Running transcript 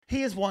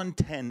He has won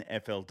 10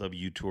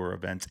 FLW Tour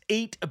events,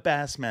 8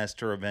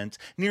 Bassmaster events,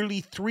 nearly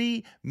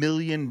 $3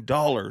 million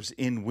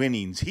in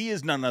winnings. He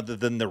is none other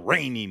than the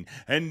reigning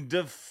and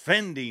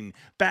defending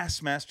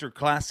Bassmaster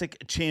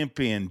Classic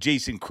champion.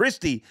 Jason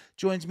Christie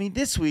joins me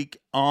this week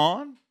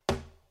on...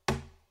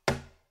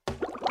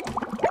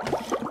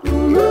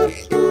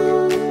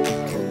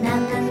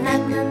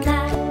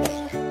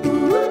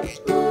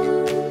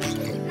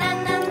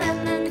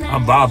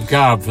 I'm Bob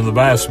Cobb from the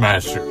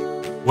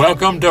Bassmaster.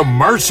 Welcome to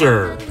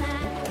Mercer.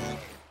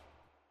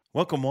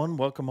 Welcome one,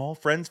 welcome all,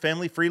 friends,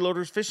 family,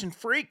 freeloaders, fishing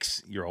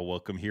freaks. You're all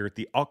welcome here at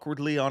the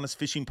Awkwardly Honest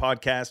Fishing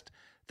Podcast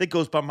that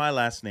goes by my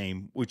last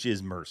name, which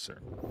is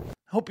Mercer.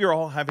 Hope you're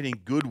all having a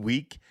good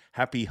week.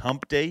 Happy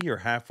hump day. You're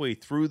halfway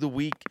through the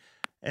week.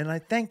 And I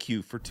thank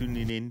you for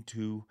tuning in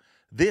to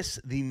this,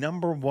 the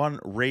number one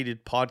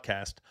rated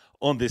podcast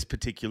on this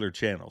particular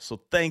channel.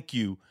 So thank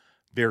you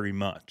very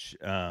much.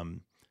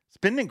 It's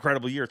been an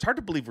incredible year. It's hard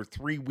to believe we're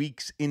 3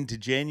 weeks into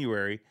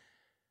January,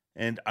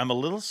 and I'm a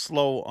little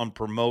slow on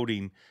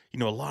promoting. You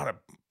know, a lot of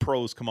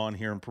pros come on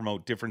here and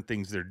promote different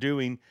things they're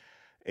doing,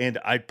 and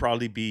I'd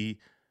probably be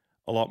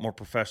a lot more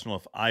professional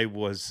if I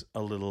was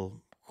a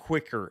little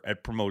quicker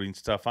at promoting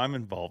stuff I'm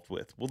involved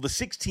with. Well, the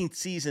 16th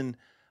season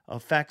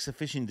of Facts of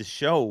Fishing, the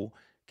show,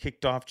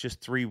 kicked off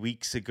just 3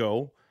 weeks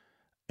ago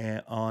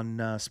on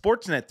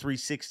Sportsnet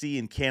 360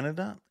 in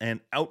Canada and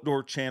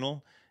Outdoor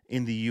Channel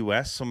in the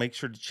U.S., so make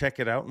sure to check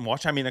it out and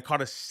watch. I mean, I caught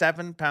a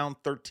 7-pound,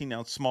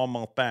 13-ounce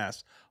smallmouth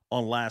bass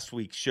on last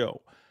week's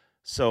show.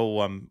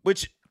 So,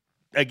 which,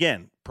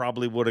 again,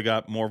 probably would have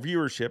got more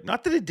viewership.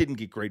 Not that it didn't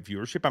get great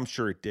viewership. I'm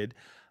sure it did.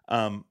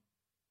 But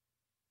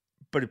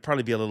it'd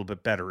probably be a little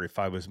bit better if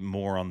I was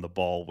more on the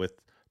ball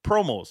with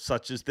promos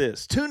such as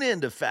this. Tune in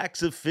to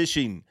Facts of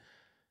Fishing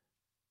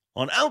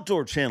on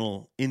Outdoor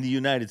Channel in the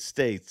United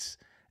States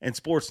and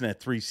Sportsnet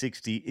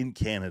 360 in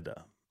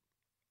Canada.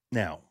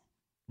 Now,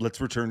 let's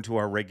return to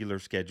our regular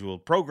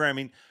scheduled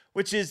programming,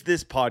 which is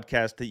this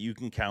podcast that you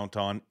can count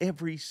on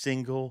every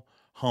single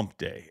hump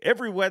day.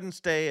 Every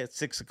Wednesday at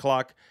 6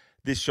 o'clock,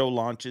 this show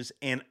launches,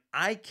 and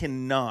I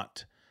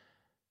cannot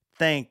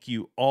thank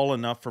you all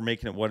enough for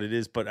making it what it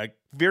is, but a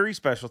very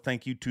special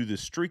thank you to the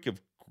streak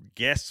of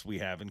guests we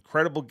have.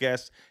 Incredible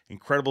guests,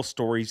 incredible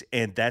stories,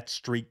 and that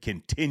streak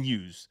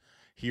continues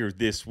here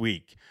this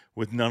week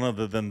with none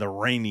other than the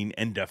reigning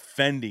and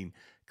defending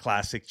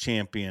classic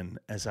champion,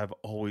 as I've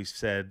always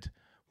said,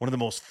 one of the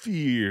most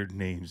feared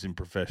names in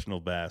professional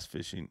bass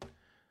fishing.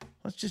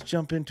 Let's just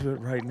jump into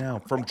it right now.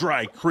 From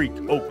Dry Creek,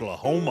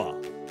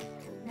 Oklahoma,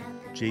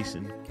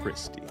 Jason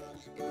Christie.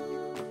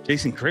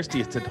 Jason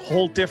Christie, it's a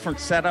whole different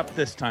setup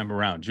this time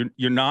around.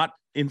 You're not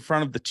in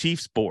front of the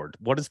Chiefs board.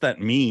 What does that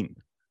mean?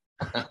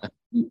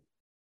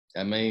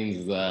 That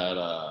means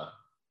that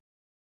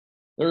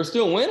they're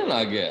still winning,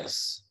 I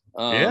guess.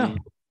 Yeah. You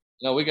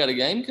know, we got a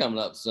game coming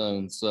up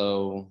soon.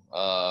 So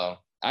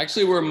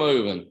actually, we're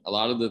moving. A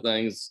lot of the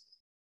things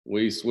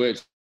we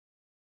switched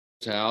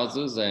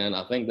houses, and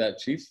I think that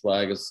Chiefs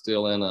flag is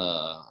still in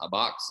a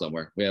box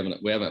somewhere. We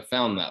haven't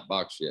found that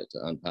box yet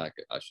to unpack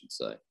it, I should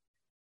say.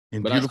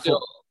 And but beautiful.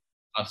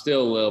 I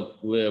still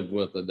live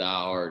with a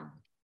diehard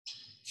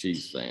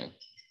Chiefs fan.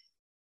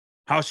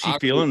 How's she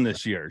feeling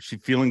this year? Is she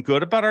feeling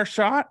good about our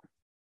shot?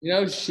 You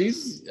know,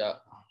 she's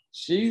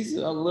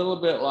a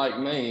little bit like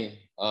me.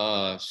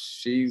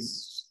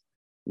 She's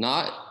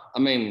not. I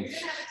mean,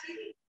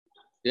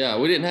 yeah,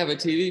 we didn't watch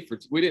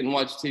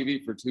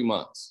TV for 2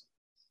 months.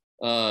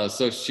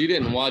 So she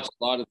didn't watch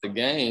a lot of the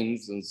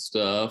games and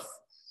stuff.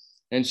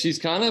 And she's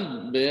kind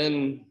of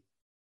been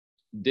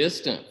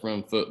distant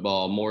from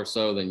football more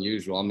so than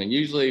usual. I mean,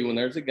 usually when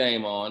there's a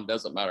game on,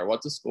 doesn't matter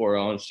what the score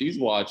on, she's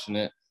watching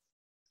it.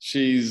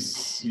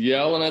 She's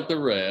yelling at the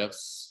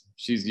refs.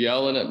 She's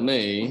yelling at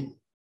me,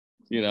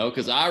 you know,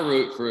 because I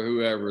root for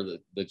whoever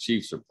the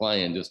Chiefs are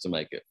playing just to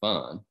make it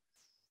fun.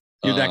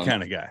 You're that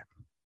kind of guy.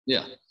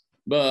 Yeah.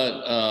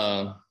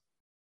 But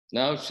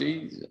no,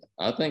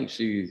 I think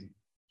she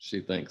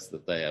thinks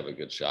that they have a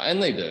good shot,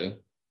 and they do.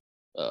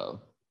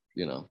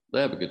 You know,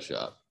 they have a good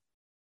shot.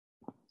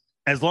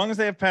 As long as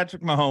they have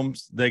Patrick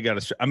Mahomes, they got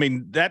a shot. I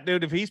mean, that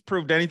dude, if he's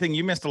proved anything,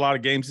 you missed a lot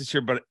of games this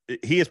year, but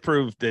he has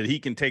proved that he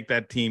can take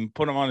that team,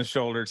 put them on his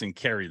shoulders, and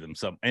carry them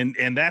some.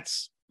 And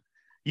that's,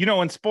 you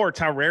know, in sports,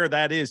 how rare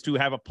that is to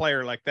have a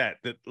player like that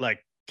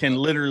like can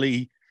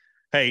literally,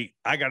 hey,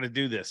 I got to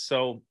do this.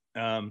 So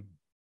I'm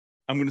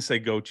going to say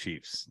go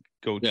Chiefs.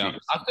 Go Chiefs.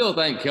 I still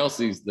think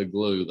Kelsey's the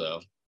glue, though.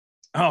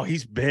 Oh,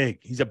 he's big.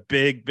 He's a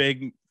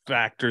big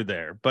factor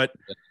there. But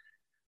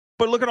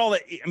look at all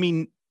that. I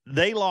mean,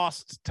 they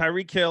lost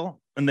Tyreek Hill,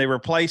 and they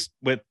replaced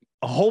with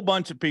a whole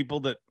bunch of people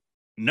that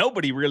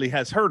nobody really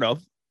has heard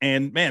of.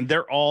 And, man,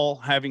 they're all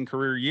having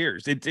career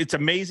years. It's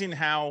amazing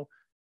how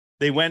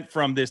they went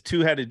from this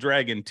two-headed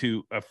dragon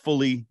to a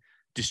fully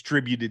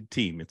distributed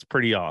team. It's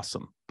pretty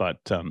awesome. But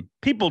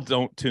people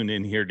don't tune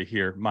in here to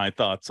hear my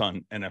thoughts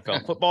on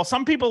NFL football.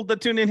 Some people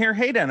that tune in here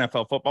hate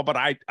NFL football, but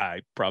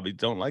I probably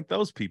don't like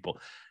those people.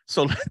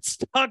 So let's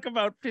talk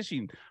about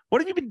fishing.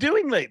 What have you been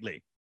doing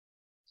lately?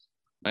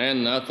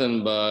 Man,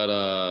 nothing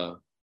but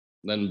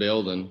than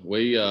building.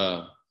 We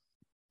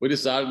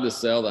decided to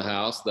sell the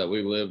house that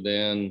we lived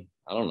in.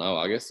 I don't know.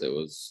 I guess it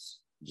was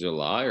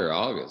July or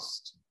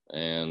August,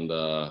 and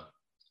we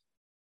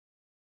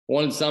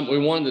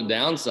wanted to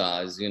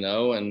downsize,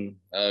 and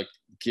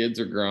kids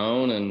are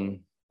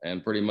grown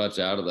and pretty much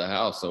out of the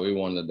house, so we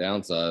wanted to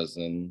downsize,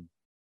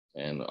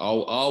 and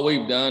all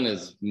we've done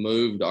is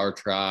moved our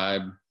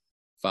tribe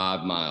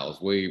 5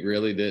 miles. We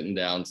really didn't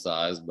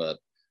downsize, but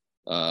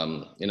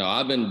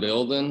I've been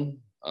building.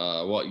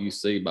 What you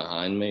see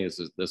behind me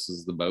this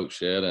is the boat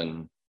shed,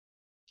 and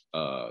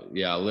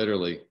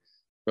literally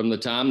from the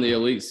time the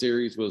Elite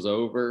Series was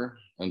over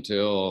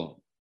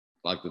until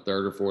like the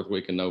 3rd or 4th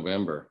week in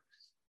November,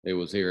 it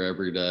was here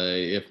every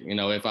day.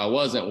 If I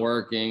wasn't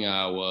working,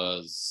 I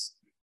was,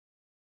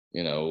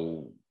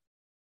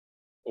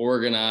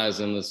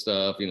 organizing the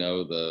stuff,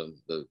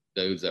 the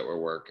dudes that were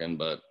working.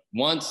 But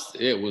once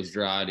it was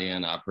dried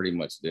in, I pretty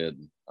much did.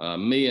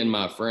 Me and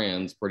my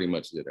friends pretty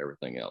much did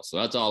everything else. So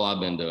that's all I've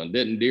been doing.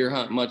 Didn't deer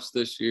hunt much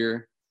this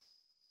year,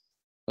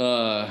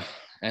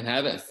 and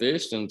haven't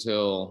fished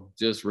until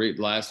just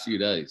last few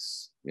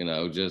days.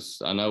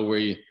 I know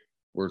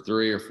we're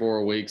 3 or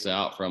 4 weeks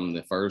out from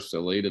the first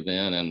Elite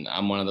event, and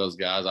I'm one of those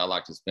guys. I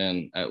like to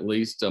spend at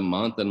least a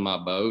month in my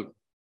boat.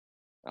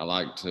 I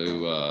like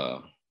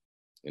to,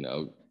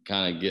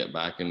 kind of get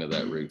back into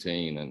that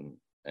routine,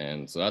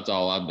 and so that's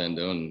all I've been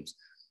doing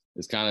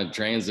is kind of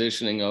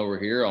transitioning over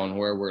here on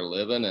where we're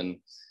living,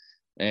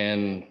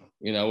 and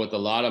with a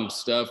lot of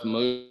stuff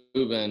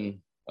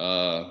moving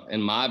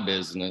in my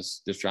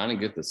business, just trying to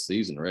get the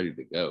season ready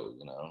to go.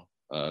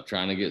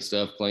 Trying to get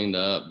stuff cleaned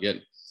up,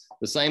 get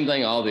the same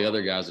thing all the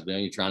other guys are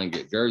doing. You're trying to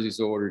get jerseys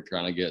ordered,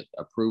 trying to get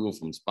approval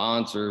from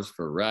sponsors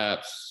for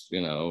wraps,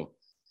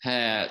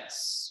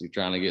 hats. You're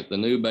trying to get the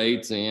new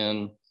baits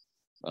in.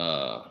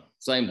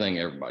 Same thing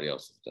everybody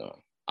else is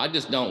doing. I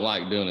just don't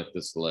like doing it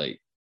this late.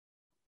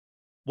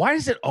 Why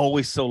is it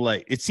always so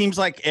late? It seems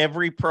like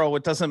every pro,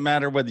 it doesn't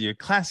matter whether you're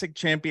classic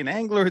champion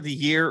angler of the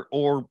year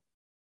or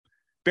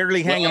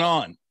barely hanging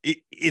on.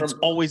 It's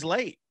always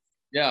late.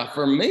 Yeah,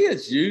 for me,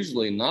 it's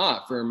usually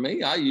not. For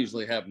me, I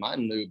usually have my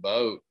new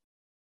boat,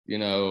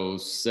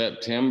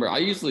 September. I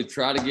usually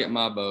try to get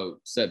my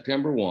boat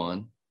September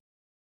 1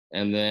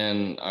 and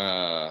then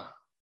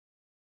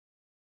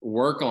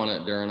work on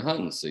it during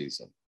hunting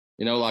season.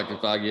 Like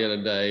if I get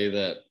a day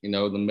that,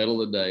 the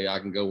middle of the day, I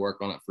can go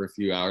work on it for a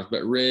few hours,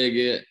 but rig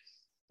it,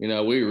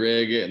 we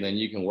rig it, and then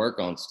you can work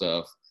on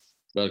stuff.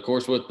 But of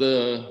course, with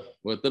the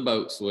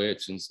boat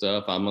switch and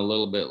stuff, I'm a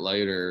little bit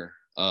later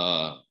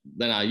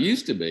than I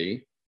used to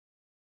be.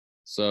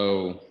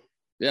 So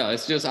yeah,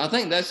 I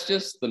think that's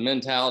just the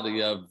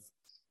mentality of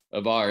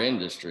our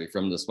industry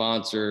from the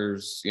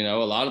sponsors. A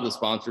lot of the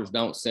sponsors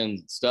don't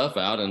send stuff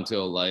out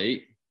until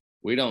late.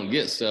 We don't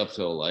get stuff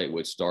till late,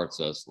 which starts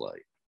us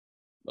late.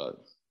 But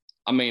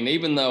I mean,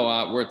 even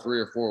though we're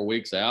 3 or 4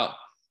 weeks out,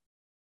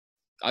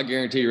 I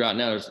guarantee you right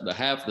now, there's the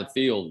half the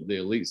field, the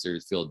Elite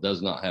Series field,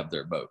 does not have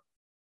their boat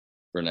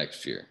for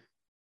next year.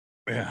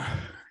 Yeah.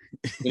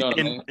 What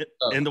I mean?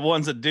 And the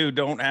ones that do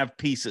don't have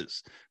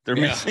pieces. They're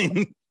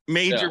missing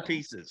major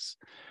pieces.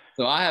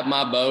 So I have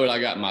my boat.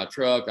 I got my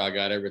truck. I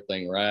got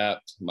everything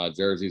wrapped. My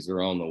jerseys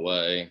are on the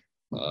way.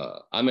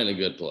 I'm in a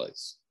good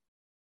place.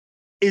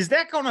 Is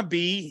that going to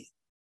be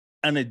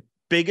a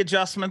big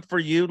adjustment for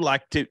you?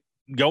 Like to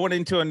going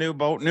into a new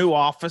boat, new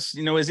office,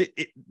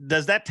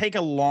 does that take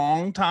a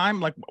long time?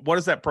 Like, what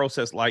is that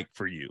process like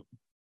for you?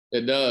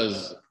 It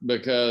does,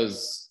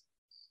 because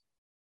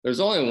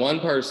there's only one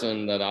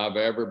person that I've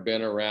ever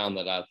been around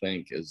that I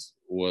think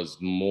was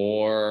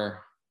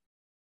more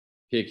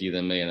picky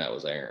than me, and that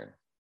was Aaron.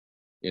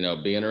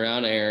 Being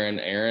around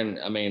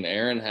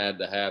Aaron had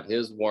to have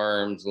his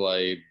worms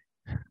laid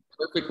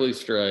perfectly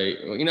straight.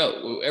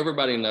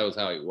 Everybody knows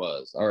how he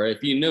was, or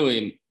if you knew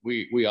him,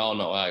 we all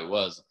know how he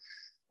was.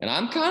 And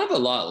I'm kind of a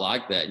lot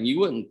like that, and you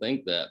wouldn't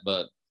think that,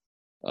 but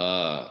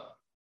I've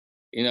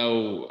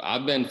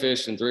been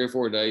fishing 3 or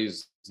 4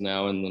 days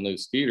now in the new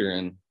Skeeter,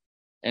 and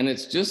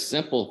it's just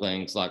simple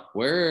things like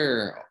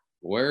where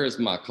is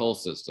my cull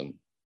system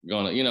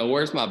gonna,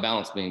 where's my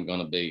balance beam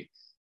gonna be?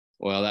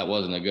 Well, that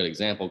wasn't a good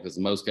example because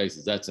in most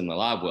cases that's in the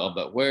live well,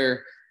 but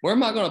where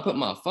am I gonna put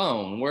my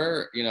phone?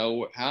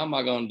 How am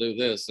I gonna do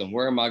this? And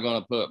where am I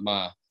gonna put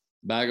my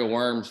bag of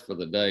worms for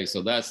the day?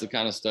 So that's the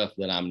kind of stuff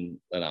that I'm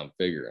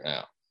figuring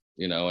out,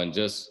 and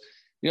just,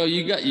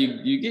 you get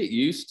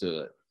used to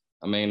it.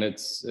 I mean,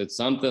 it's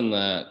something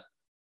that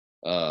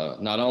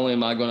not only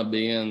am I going to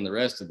be in the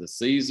rest of the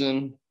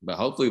season, but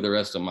hopefully the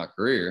rest of my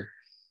career.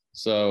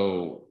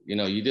 So,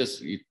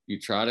 you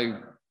try to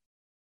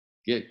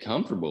get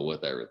comfortable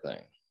with everything,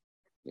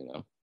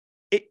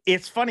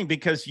 It's funny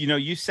because,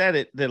 you said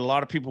it, that a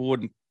lot of people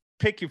wouldn't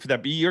pick you for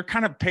that, but you're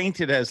kind of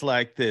painted as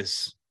like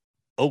this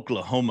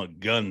Oklahoma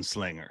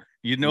gunslinger.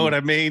 You know what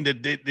I mean?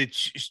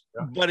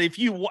 But if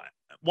you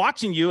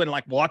watching you and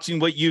like watching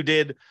what you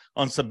did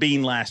on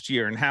Sabine last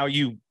year and how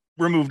you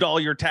removed all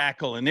your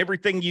tackle and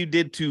everything you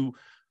did to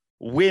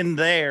win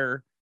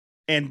there,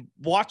 and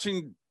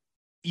watching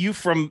you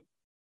from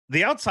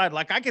the outside,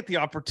 like I get the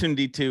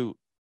opportunity to,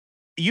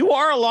 you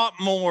are a lot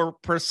more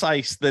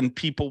precise than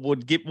people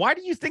would get. Why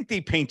do you think they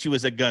paint you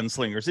as a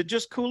gunslinger? Is it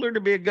just cooler to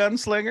be a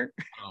gunslinger?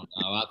 I don't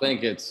know. I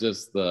think it's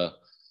just I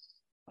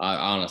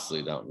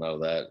honestly don't know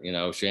that. You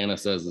know, Shanna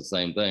says the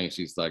same thing.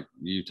 She's like,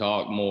 you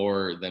talk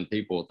more than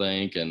people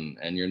think, and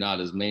you're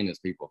not as mean as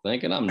people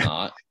think. And I'm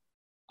not.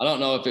 I don't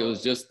know if it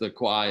was just the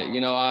quiet.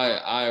 You know,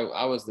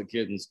 I was the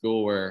kid in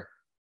school where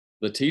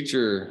the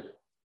teacher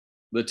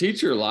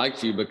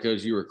liked you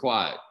because you were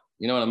quiet.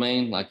 You know what I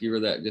mean? Like you were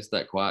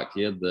that quiet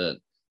kid that.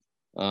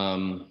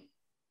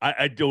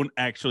 I don't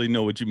actually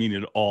know what you mean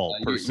at all.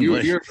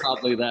 Personally, you're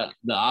probably the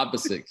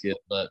opposite kid,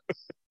 but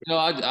you know,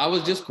 I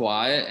was just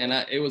quiet, and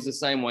it was the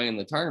same way in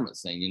the tournament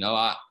scene. You know,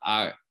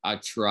 I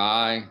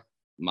try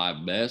my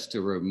best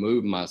to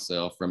remove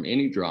myself from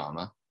any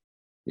drama.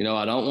 You know,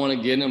 I don't want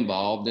to get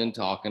involved in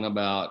talking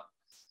about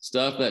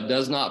stuff that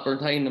does not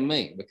pertain to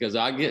me, because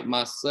I get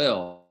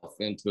myself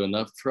into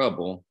enough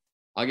trouble.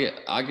 I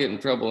get in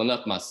trouble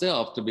enough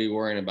myself to be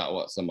worrying about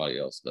what somebody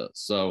else does.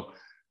 So,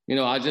 you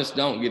know, I just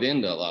don't get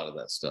into a lot of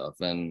that stuff.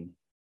 And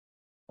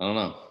I don't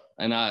know.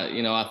 And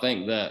I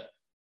think that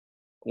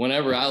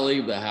whenever I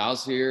leave the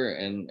house here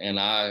and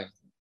I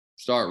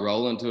start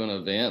rolling to an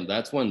event,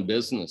 that's when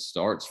business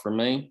starts for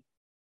me.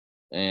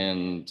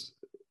 And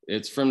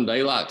it's from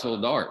daylight till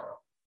dark,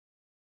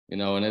 you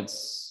know, and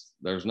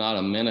there's not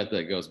a minute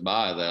that goes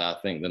by that I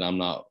think that I'm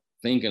not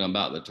thinking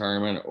about the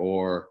tournament,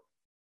 or,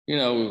 you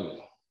know,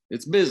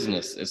 it's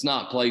business. It's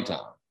not playtime.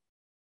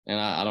 And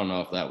I don't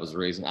know if that was the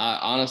reason. I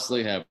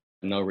honestly have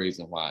no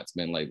reason why it's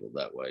been labeled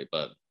that way,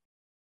 but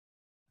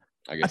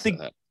I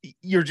think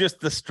you're just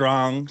the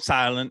strong,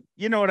 silent,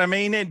 you know what I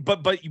mean?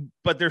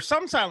 But there's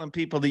some silent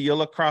people that you'll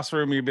look across the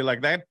room and you'll be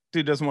like, that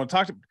dude doesn't want to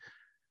talk to me.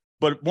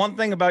 But one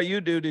thing about you,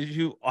 dude, is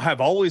you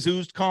have always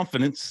oozed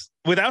confidence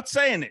without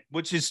saying it,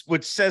 which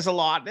says a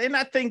lot. And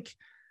I think,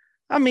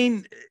 I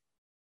mean,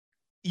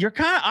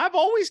 I've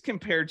always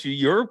compared you,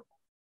 you're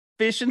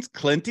fishing's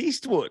Clint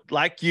Eastwood.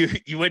 Like you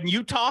when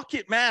you talk,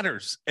 it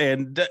matters.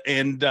 And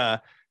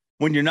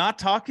when you're not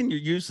talking, you're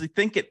usually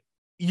thinking.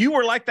 You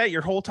were like that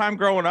your whole time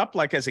growing up,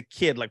 like as a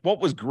kid. Like, what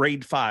was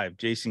grade 5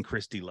 Jason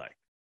Christie like?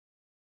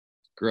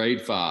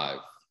 Grade 5,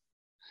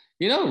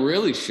 you know,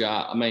 really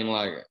shy. I mean,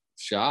 like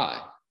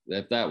shy,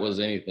 if that was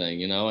anything,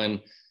 you know.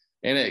 And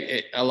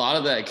a lot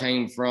of that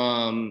came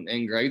from,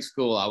 in grade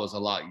school, I was a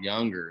lot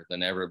younger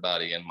than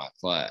everybody in my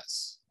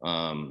class.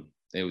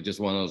 It was just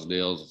one of those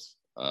deals.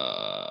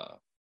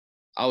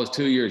 I was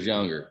 2 years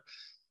younger,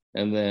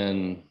 and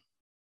then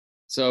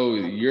so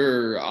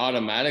you're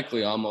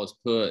automatically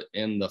almost put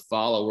in the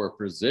follower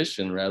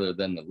position rather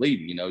than the lead.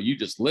 You know, you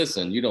just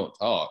listen, you don't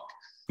talk.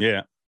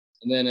 Yeah.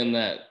 And then in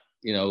that,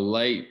 you know,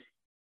 late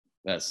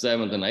that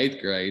 7th and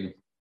 8th grade,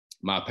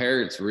 my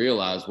parents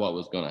realized what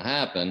was going to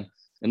happen,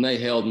 and they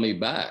held me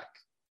back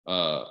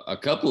a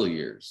couple of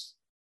years.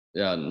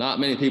 Yeah,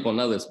 not many people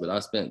know this, but I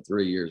spent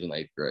 3 years in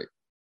 8th grade.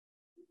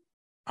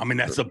 I mean,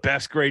 that's the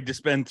best grade to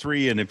spend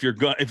 3 in. If you're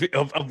going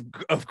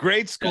of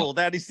grade school,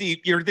 yeah. That is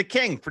you're the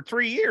king for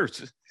 3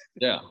 years.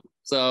 Yeah.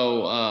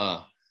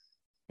 So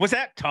was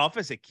that tough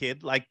as a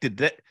kid? Like,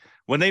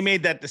 when they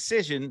made that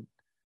decision,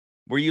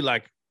 were you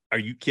like, are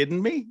you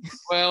kidding me?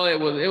 Well,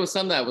 it was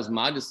something that was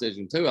my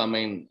decision too. I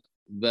mean,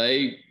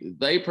 they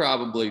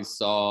probably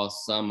saw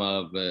some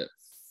of it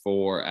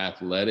for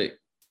athletic,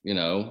 you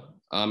know.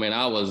 I mean,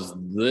 I was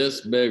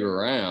this big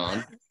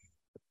around.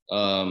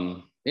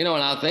 You know,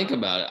 and I think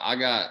about it, I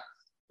got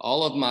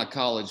all of my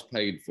college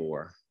paid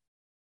for.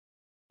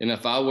 And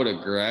if I would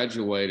have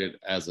graduated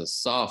as a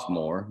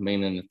sophomore,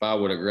 meaning if I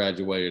would have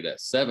graduated at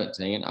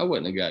 17, I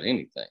wouldn't have got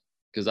anything,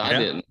 because I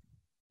didn't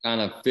kind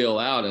of fill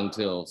out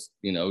until,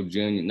 you know,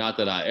 junior. Not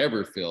that I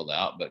ever filled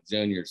out, but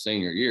junior,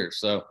 senior year.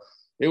 So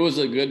it was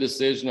a good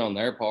decision on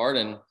their part.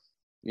 And,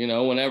 you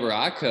know, whenever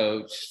I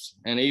coached,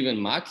 and even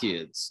my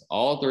kids,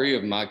 all 3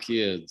 of my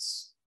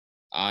kids,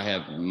 I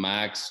have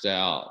maxed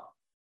out.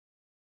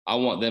 I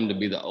want them to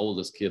be the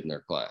oldest kid in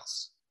their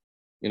class.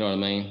 You know what I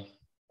mean?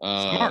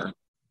 Smart.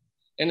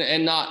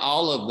 And not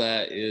all of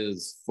that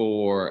is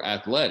for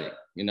athletic.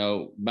 You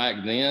know,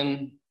 back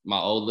then, my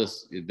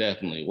oldest, it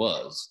definitely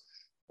was.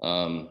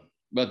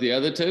 But the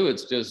other 2,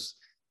 it's just,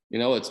 you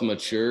know, it's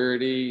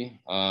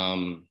maturity.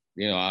 You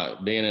know,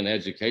 being in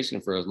education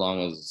for as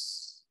long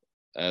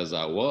as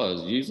I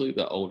was, usually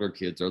the older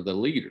kids are the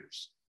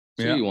leaders.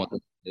 So yeah.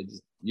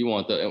 You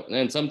want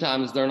and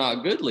sometimes they're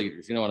not good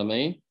leaders. You know what I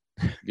mean?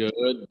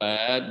 Good,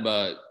 bad,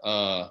 but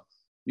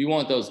you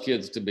want those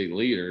kids to be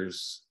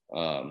leaders.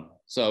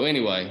 So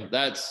anyway,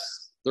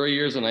 that's 3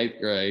 years in 8th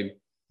grade.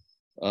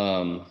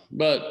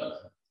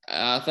 But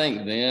I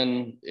think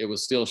then it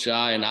was still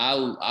shy, and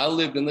I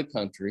lived in the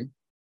country,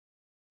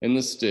 in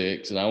the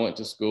sticks, and I went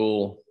to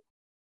school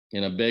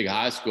in a big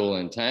high school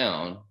in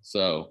town.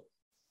 So,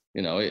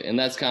 you know, and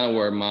that's kind of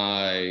where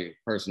my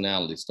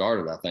personality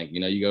started. I think, you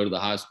know, you go to the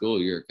high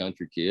school, you're a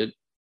country kid.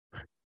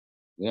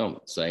 You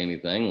don't say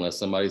anything unless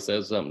somebody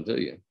says something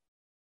to you.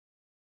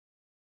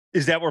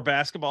 Is that where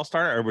basketball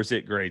started, or was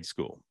it grade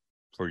school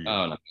for you?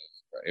 Oh,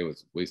 no.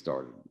 We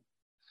started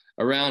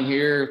around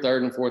here,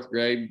 3rd and 4th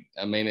grade,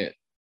 I mean,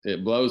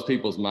 it blows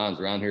people's minds.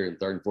 Around here in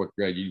 3rd and 4th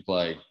grade, you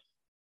play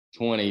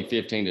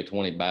 15 to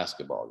 20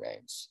 basketball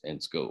games in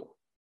school.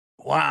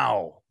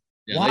 Wow.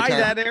 Yeah, why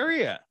that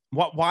area?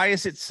 Why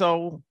is it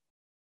so?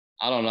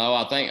 I don't know.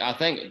 I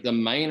think the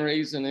main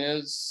reason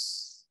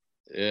is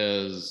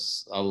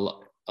a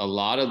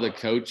lot of the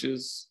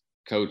coaches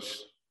coach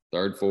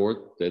 3rd,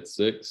 4th, 5th,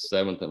 6th,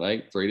 7th, and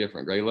 8th, 3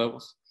 different grade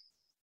levels.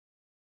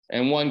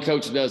 And one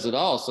coach does it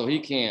all. So he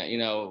can't,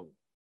 you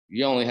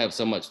only have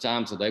so much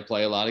time. So they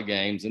play a lot of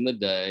games in the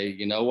day.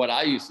 You know, what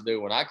I used to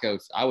do when I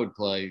coached, I would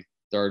play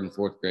 3rd and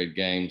 4th grade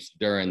games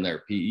during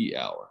their PE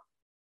hour.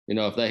 You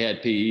know, if they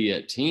had PE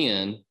at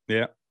 10,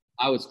 yeah,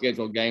 I would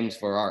schedule games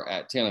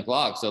at 10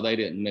 o'clock so they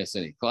didn't miss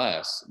any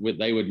class.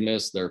 They would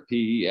miss their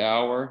PE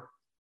hour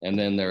and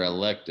then their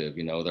elective,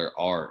 their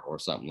art or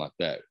something like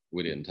that.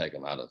 We didn't take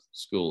them out of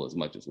school as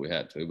much as we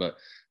had to, but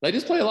they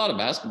just play a lot of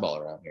basketball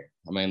around here.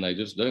 I mean, they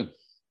just do.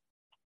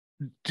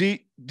 Do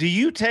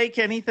you take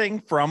anything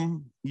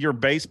from your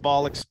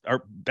baseball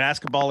or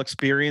basketball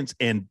experience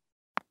and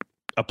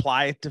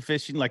apply it to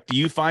fishing? Like, do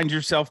you find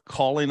yourself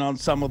calling on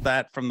some of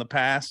that from the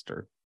past?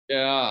 Or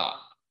yeah,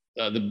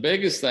 the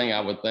biggest thing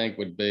I would think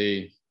would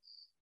be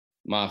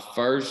my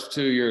first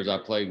 2 years I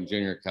played in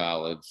junior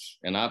college,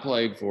 and I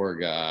played for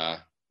a guy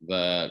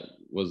that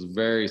was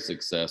very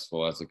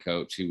successful as a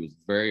coach. He was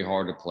very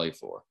hard to play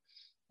for.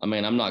 I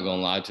mean, I'm not going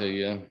to lie to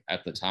you.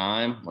 At the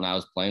time when I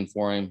was playing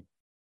for him,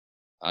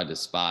 I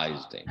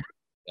despised him.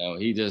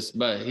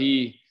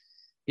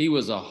 He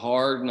was a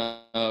hard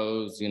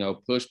nose,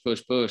 push.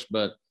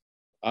 But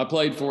I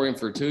played for him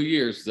for 2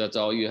 years. That's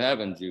all you have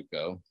in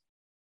JUCO.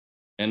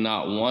 And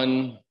not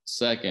 1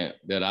 second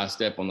did I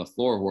step on the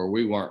floor where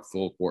we weren't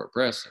full court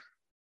pressing.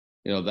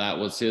 That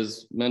was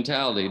his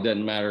mentality. It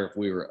doesn't matter if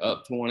we were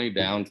up 20,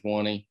 down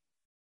 20.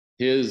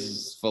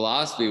 His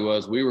philosophy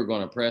was we were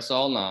going to press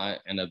all night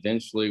and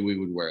eventually we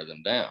would wear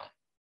them down.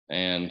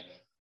 And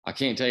I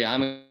can't tell you how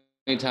many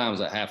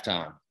times at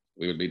halftime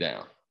we would be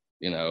down,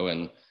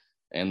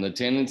 and the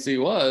tendency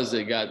was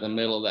it got in the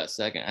middle of that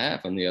second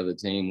half and the other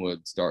team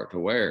would start to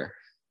wear.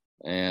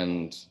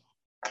 And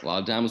a lot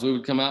of times we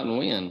would come out and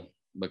win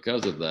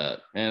because of that.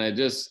 And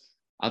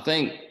I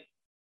think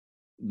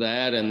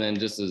that, and then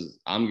just as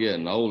I'm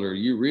getting older,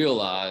 you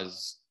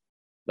realize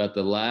that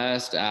the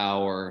last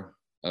hour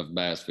of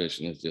bass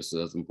fishing is just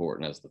as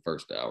important as the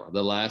first hour.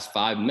 The last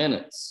 5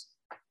 minutes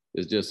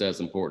is just as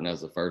important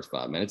as the first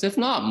 5 minutes, if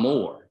not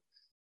more.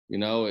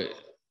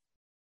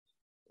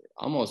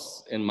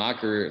 Almost in my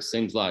career, it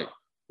seems like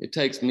it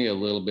takes me a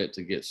little bit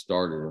to get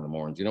started in the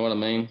mornings. You know what I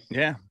mean?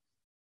 Yeah.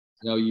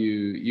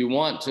 You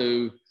want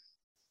to,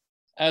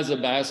 as a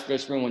bass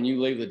fisherman, when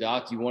you leave the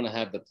dock, you want to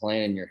have the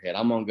plan in your head.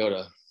 I'm going to go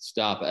to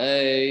stop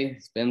A,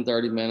 spend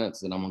 30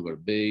 minutes, then I'm going to go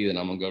to B, then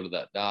I'm going to go to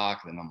that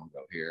dock, then I'm going to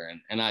go here.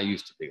 And I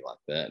used to be like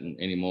that. And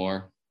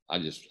anymore, I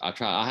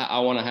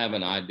want to have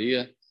an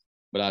idea,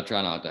 but I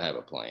try not to have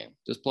a plan.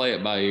 Just play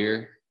it by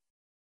ear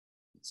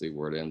and see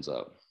where it ends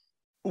up.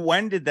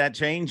 When did that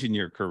change in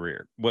your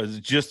career? Was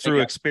it just through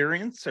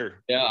experience,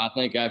 or? Yeah, I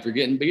think after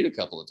getting beat a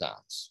couple of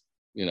times,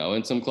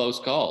 in some close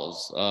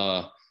calls.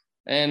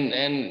 And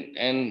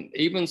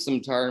even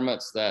some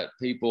tournaments that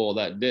people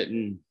that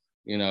didn't,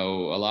 a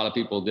lot of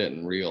people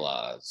didn't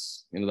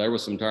realize. There were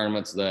some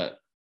tournaments that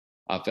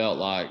I felt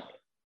like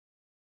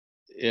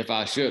if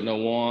I shouldn't have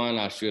won,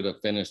 I should have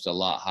finished a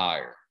lot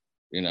higher,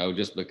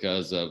 just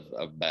because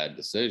of bad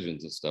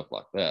decisions and stuff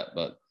like that.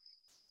 But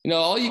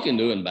all you can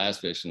do in bass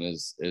fishing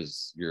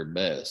is your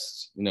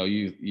best.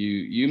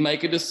 You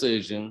make a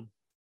decision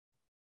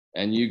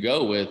and you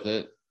go with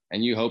it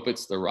and you hope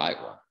it's the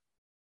right one.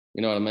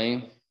 You know what I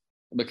mean?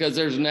 Because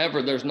we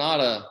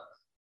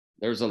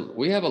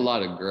have a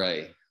lot of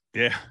gray.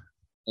 Yeah.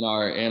 In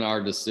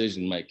our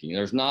decision making.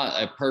 There's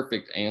not a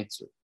perfect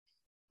answer.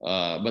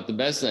 But the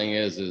best thing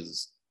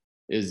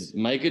is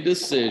make a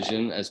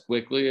decision as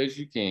quickly as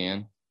you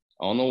can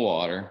on the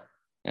water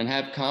and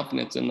have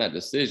confidence in that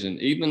decision,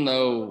 even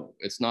though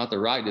it's not the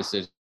right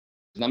decision.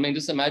 I mean,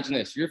 just imagine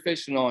this. You're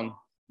fishing on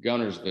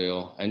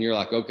Guntersville and you're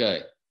like,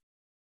 okay,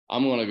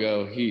 I'm going to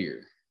go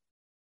here.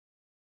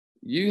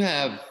 You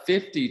have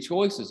 50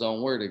 choices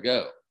on where to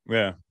go.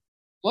 Yeah.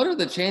 What are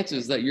the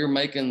chances that you're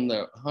making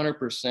the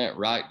 100%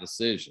 right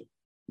decision?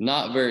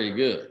 Not very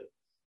good.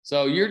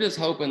 So you're just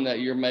hoping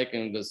that you're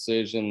making a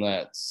decision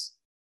that's,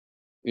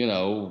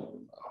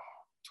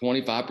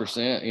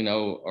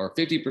 25%, or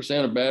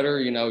 50% or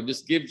better,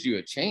 just gives you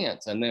a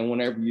chance. And then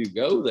whenever you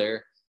go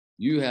there,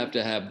 you have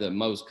to have the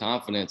most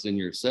confidence in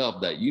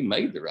yourself that you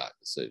made the right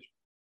decision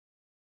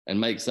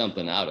and make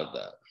something out of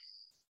that.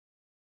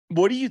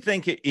 What do you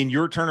think in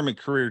your tournament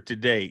career to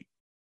date,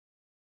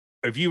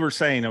 if you were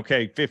saying,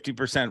 okay,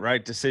 50%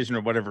 right decision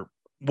or whatever,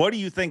 what do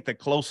you think the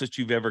closest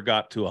you've ever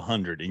got to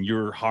 100 in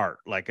your heart,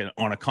 like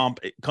on a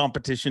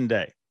competition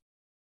day?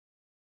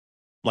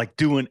 Like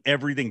doing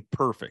everything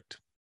perfect.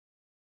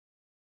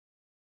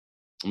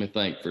 Let me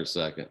think for a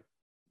second.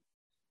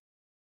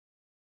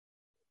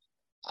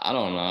 I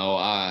don't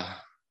know.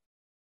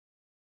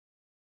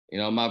 You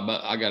know,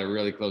 I got a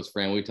really close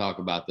friend. We talk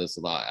about this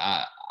a lot.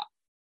 I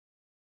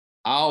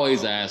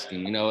always ask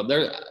him, you know,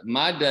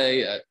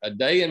 a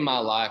day in my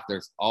life,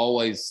 there's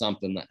always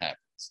something that happens.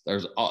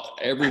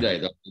 Every day,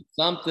 there's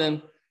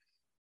something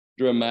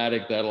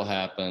dramatic that'll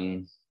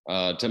happen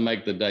to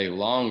make the day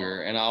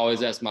longer. And I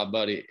always ask my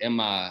buddy, am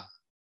I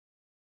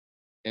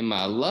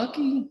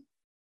lucky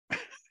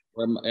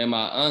or am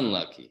I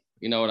unlucky?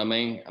 You know what I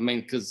mean? I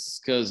mean,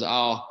 cause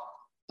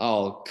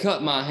I'll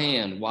cut my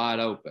hand wide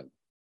open,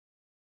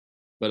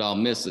 but I'll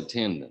miss a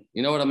tendon.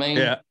 You know what I mean?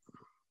 Yeah.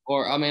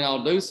 Or, I mean,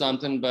 I'll do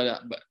something,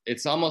 but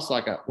it's almost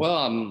like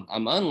I'm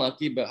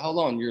unlucky, but hold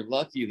on, you're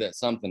lucky that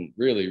something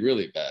really,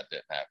 really bad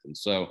didn't happen.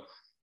 So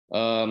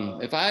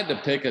if I had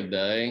to pick a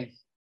day,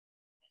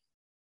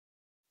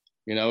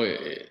 you know,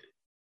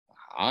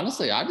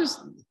 honestly,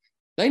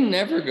 they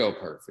never go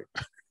perfect.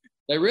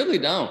 They really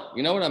don't.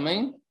 You know what I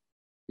mean?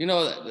 You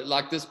know,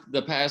 like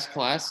the past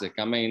classic,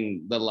 I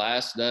mean, the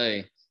last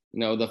day, you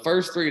know, the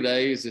first 3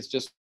 days, it's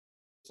just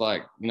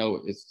like, you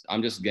know,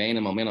 I'm just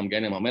gaining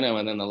momentum.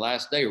 And then the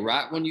last day,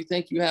 right when you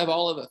think you have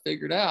all of it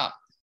figured out,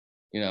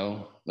 you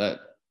know, that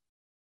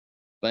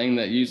thing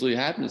that usually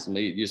happens to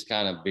me, it just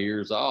kind of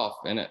veers off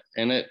but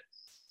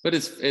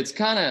it's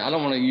kind of, I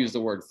don't want to use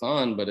the word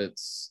fun, but it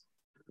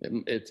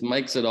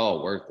makes it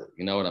all worth it.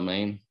 You know what I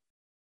mean?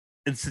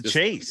 It's the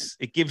chase.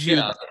 It gives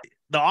you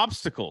the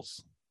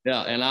obstacles.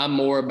 Yeah. And I'm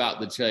more about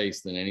the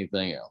chase than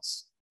anything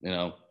else. You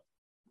know,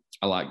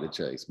 I like the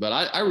chase, but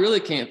I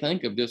really can't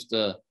think of just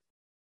a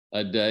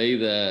day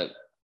that,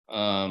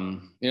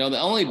 you know,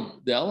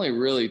 the only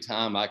really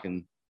time I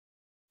can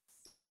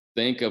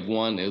think of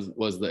one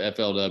was the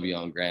FLW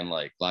on Grand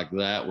Lake. Like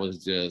that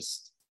was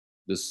just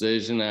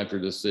decision after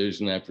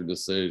decision after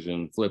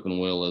decision, flipping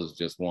willows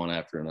just one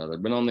after another.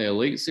 But on the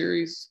Elite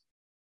Series,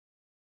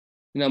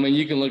 you know, I mean,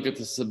 you can look at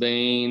the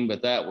Sabine,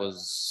 but I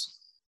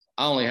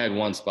only had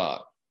one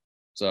spot.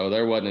 So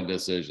there wasn't a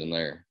decision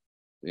there,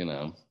 you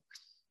know.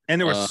 And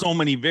there were so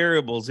many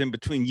variables in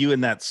between you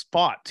and that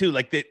spot too.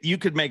 Like that you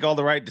could make all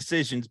the right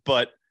decisions,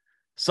 but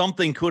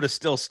something could have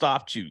still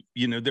stopped you.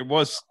 You know,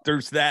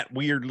 there's that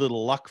weird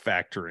little luck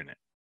factor in it.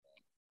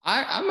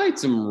 I made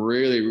some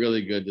really,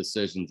 really good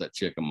decisions at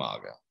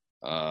Chickamauga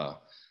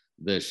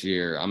this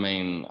year. I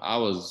mean, I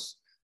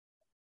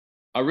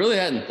really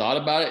hadn't thought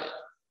about it.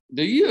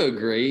 Do you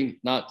agree,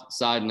 not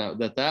side note,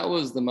 that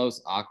was the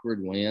most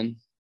awkward win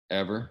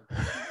ever?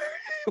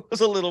 It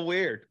was a little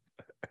weird.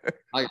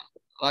 I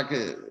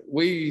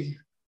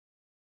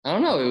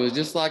don't know. It was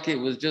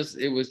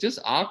just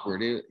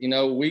awkward. You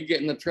know, we get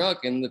in the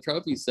truck and the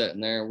trophy's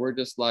sitting there and we're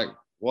just like,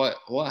 what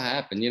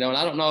happened? You know, and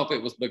I don't know if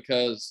it was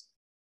because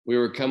we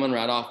were coming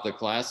right off the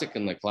Classic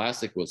and the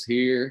Classic was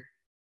here.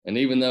 And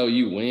even though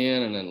you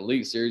win in an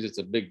Elite Series, it's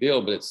a big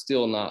deal, but it's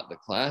still not the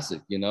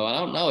Classic. You know, I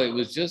don't know. It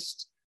was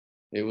just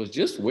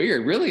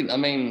weird. Really, I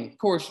mean, of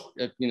course,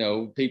 you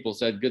know, people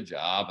said good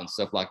job and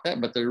stuff like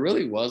that, but there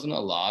really wasn't a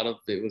lot of,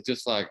 it was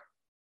just like,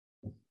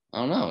 I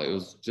don't know.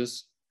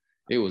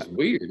 It was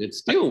weird. It's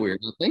still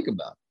weird to think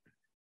about.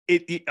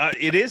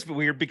 It is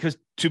weird because,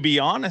 to be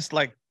honest,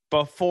 like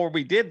before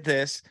we did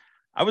this,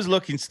 I was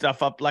looking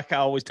stuff up like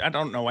I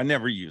don't know. I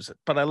never use it,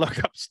 but I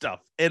look up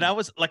stuff and I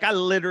was like, I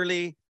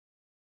literally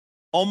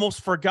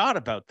almost forgot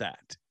about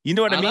that. You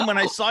know what I mean? When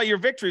I saw your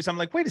victories, I'm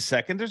like, wait a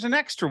second, there's an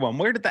extra one.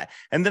 Where did that?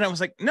 And then I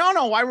was like,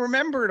 no, I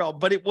remember it all.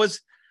 But it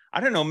was, I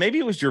don't know, maybe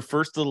it was your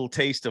first little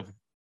taste of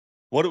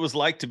what it was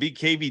like to be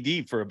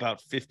KVD for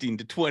about 15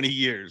 to 20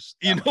 years.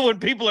 You know, when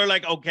people are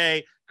like,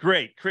 okay,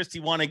 great, Christy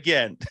won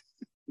again.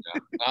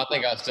 Yeah, I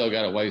think I still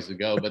got a ways to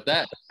go. But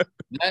that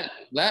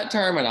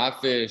tournament I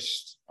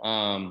fished,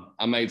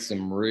 I made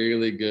some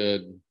really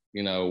good,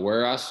 you know,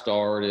 where I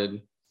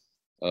started,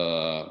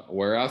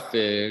 where I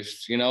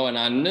fished, you know, and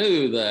I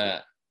knew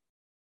that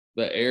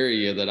the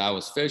area that I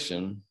was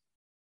fishing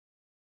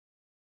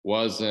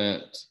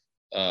wasn't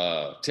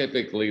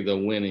typically the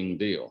winning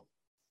deal.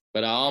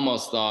 But I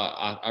almost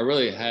thought I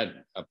really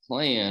had a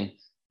plan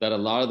that a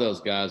lot of those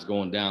guys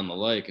going down the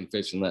lake and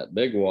fishing that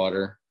big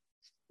water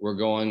were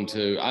going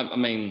to, I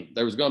mean,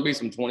 there was going to be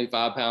some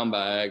 25-pound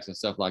bags and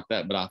stuff like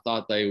that, but I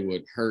thought they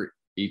would hurt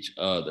each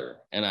other.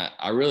 And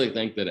I really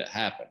think that it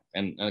happened.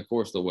 And of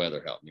course, the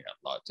weather helped me out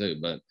a lot too.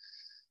 But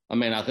I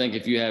mean, I think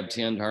if you have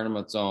 10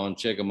 tournaments on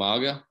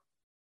Chickamauga,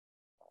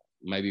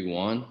 maybe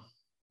one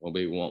will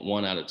be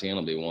one out of 10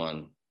 will be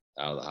one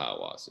out of the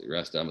Hiawassee. The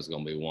rest of them is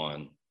going to be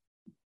one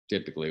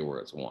typically where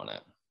it's one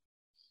at.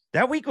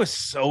 That week was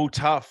so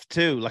tough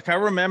too. Like I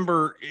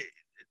remember,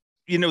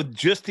 you know,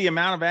 just the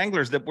amount of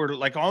anglers that were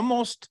like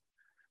almost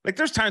like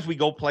there's times we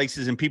go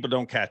places and people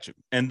don't catch them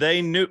and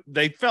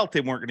they felt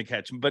they weren't going to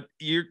catch them. But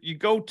you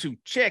go to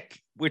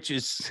Chick, which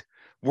is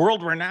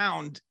world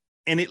renowned.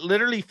 And it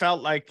literally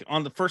felt like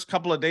on the first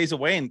couple of days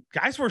away and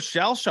guys were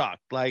shell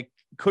shocked, like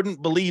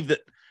couldn't believe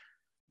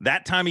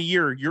that time of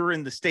year you're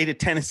in the state of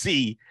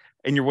Tennessee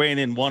and you're weighing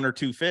in one or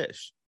two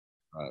fish.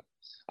 Right.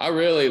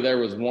 There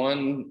was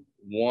one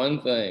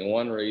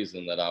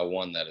reason that I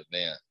won that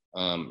event.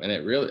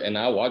 And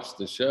I watched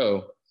the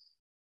show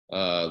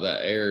that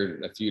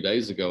aired a few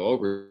days ago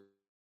over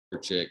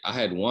chick, I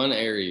had one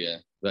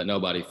area that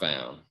nobody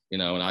found,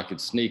 and I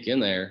could sneak in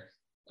there.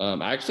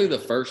 Actually, the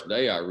first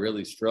day I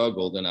really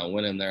struggled, and I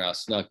went in there. I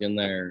snuck in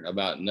there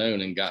about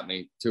noon and got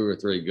me 2 or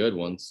 3 good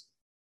ones.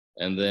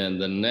 And then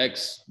the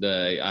next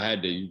day, I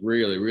had to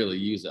really, really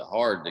use it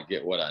hard to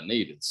get what I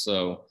needed.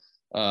 So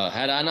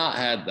had I not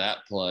had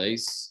that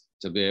place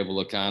to be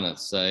able to kind of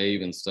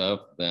save and stuff,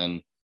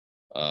 then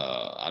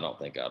I don't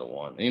think I'd have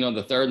won.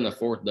 The third and the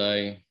fourth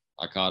day,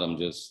 I caught them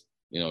just,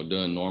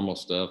 doing normal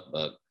stuff,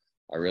 but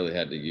I really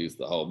had to use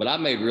the hole. But I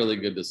made really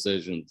good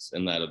decisions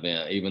in that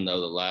event, even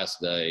though the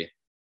last day,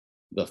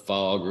 the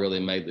fog really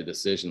made the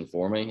decision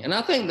for me. And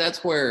I think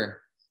that's where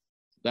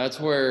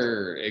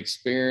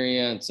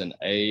experience and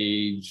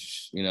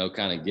age,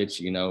 kind of gets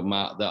you.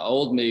 The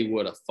old me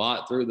would have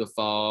fought through the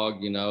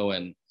fog,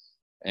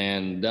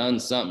 and done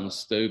something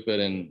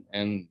stupid.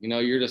 And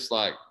you're just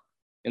like,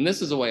 and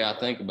this is the way I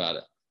think about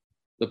it.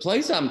 The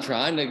place I'm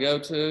trying to go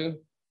to,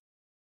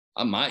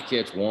 I might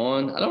catch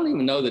one. I don't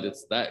even know that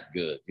it's that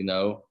good,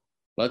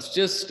 Let's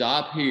just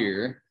stop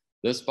here.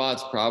 This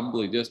spot's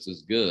probably just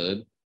as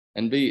good,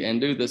 and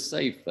do the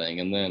safe thing.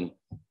 And then,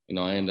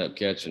 I end up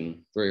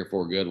catching 3 or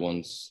 4 good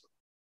ones.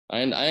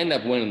 I end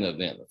up winning the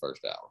event the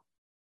first hour.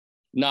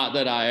 Not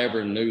that I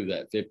ever knew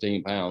that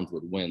 15 pounds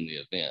would win the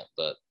event,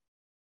 but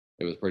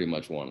it was pretty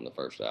much won in the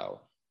first hour.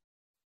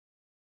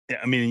 Yeah,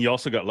 I mean, you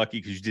also got lucky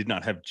because you did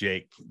not have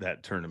Jake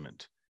that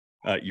tournament.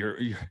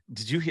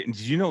 Did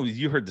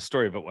you heard the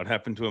story about what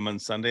happened to him on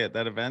Sunday at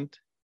that event?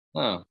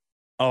 Huh.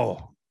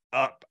 Oh,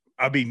 I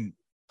mean,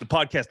 the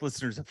podcast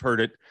listeners have heard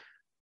it.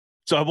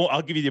 So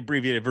I'll give you the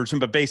abbreviated version,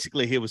 but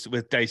basically he was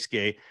with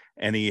Daisuke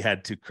and he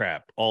had to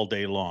crap all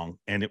day long.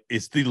 And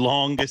it's the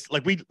longest,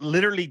 like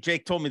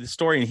Jake told me the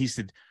story and he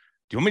said,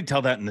 do you want me to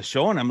tell that in the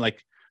show? And I'm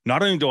like,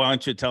 not only do I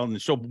want you to tell in the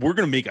show, but we're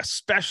going to make a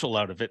special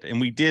out of it. And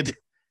we did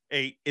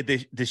the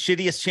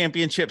shittiest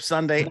championship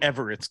Sunday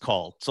ever, it's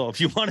called. So if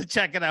you want to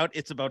check it out,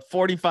 it's about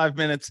 45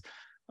 minutes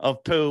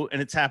of poo,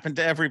 and it's happened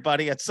to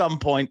everybody at some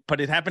point,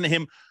 but it happened to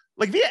him.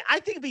 Like, I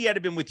think if he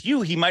had been with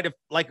you, he might have,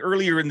 like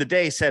earlier in the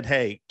day, said,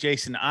 hey,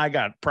 Jason, I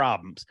got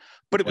problems.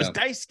 But it was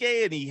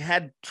Daisuke, and he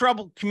had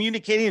trouble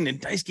communicating, and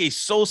Daisuke is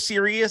so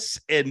serious,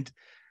 and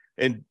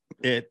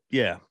it's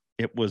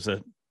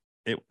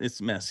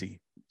messy.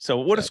 So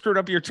what have screwed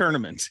up your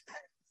tournament?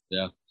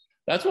 Yeah.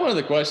 That's one of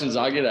the questions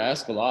I get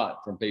asked a lot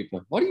from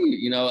people. What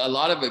do a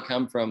lot of it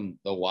come from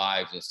the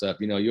wives and stuff.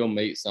 You'll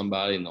meet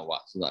somebody and they'll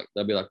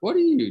be like, what do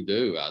you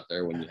do out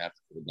there when you have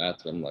to go to the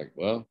bathroom? I'm like,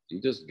 well, you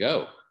just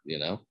go,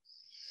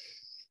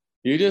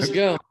 You just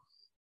go.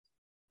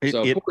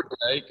 Poor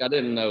Jake, I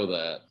didn't know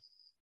that.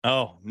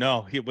 Oh,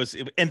 no,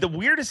 and the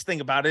weirdest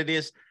thing about it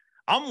is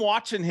I'm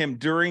watching him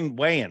during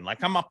weigh-in.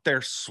 Like, I'm up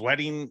there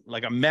sweating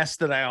like a mess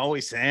that I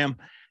always am.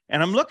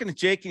 And I'm looking at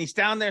Jake and he's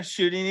down there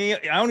shooting.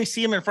 I only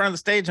see him in front of the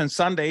stage on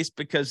Sundays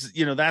because,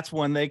 that's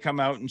when they come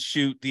out and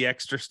shoot the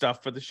extra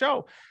stuff for the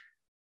show.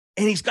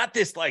 And he's got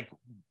this like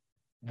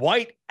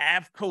white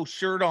Avco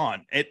shirt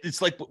on.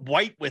 It's like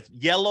white with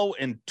yellow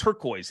and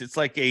turquoise. It's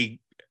like and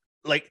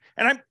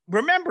I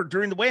remember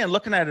during the weigh-in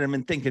looking at him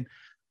and thinking,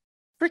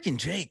 freaking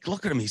Jake,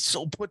 look at him. He's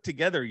so put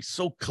together. He's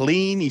so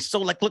clean. He's so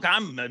like, look,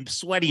 I'm a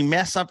sweaty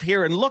mess up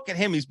here. And look at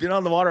him. He's been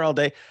on the water all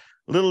day.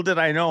 Little did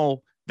I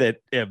know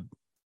that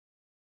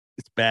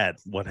it's bad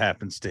what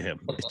happens to him.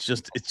 It's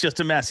just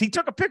a mess. He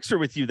took a picture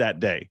with you that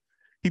day.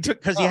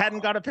 Because he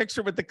hadn't got a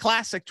picture with the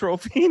classic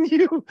trophy in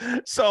you.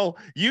 So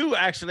you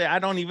actually, I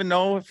don't even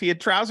know if he had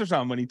trousers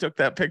on when he took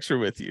that picture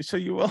with you. So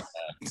you will.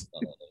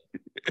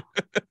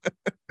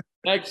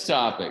 Next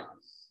topic.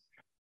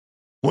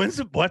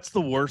 What's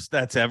the worst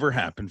that's ever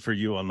happened for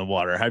you on the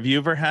water? Have you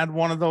ever had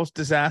one of those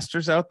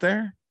disasters out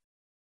there?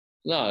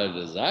 Not a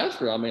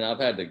disaster. I mean, I've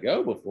had to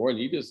go before, and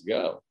you just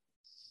go.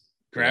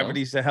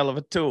 Gravity's a hell of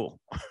a tool.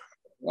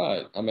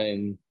 Right. I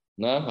mean,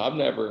 no,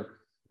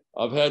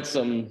 I've had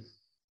some,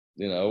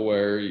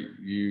 where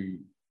you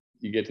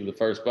get to the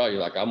first spot, you're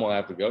like, I'm going to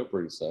have to go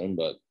pretty soon,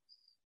 but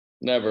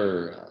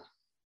never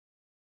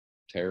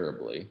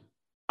terribly.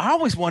 I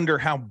always wonder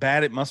how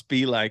bad it must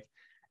be like,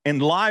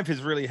 and live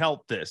has really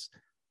helped this,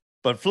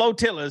 but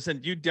flotillas,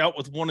 and you dealt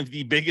with one of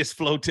the biggest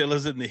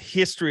flotillas in the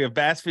history of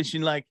bass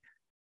fishing, like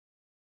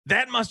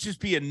that must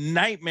just be a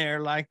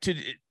nightmare,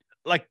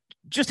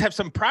 just have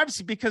some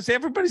privacy because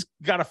everybody's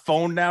got a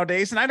phone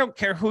nowadays, and I don't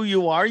care who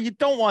you are. You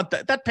don't want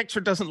that. That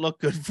picture doesn't look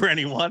good for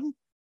anyone.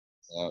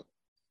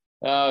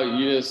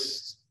 You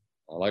just,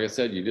 like I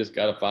said, you just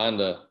got to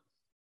find a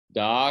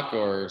dock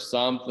or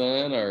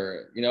something,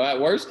 or, at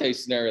worst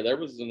case scenario, there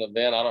was an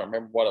event. I don't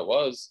remember what it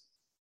was.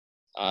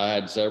 I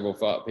had several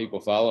people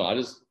following. I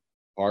just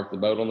parked the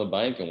boat on the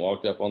bank and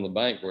walked up on the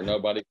bank where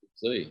nobody could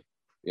see.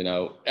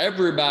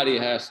 Everybody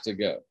has to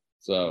go.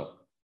 So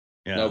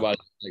nobody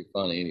can make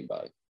fun of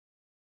anybody.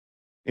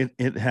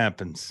 It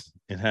happens.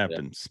 It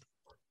happens.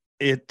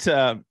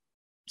 Yeah.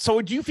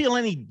 So do you feel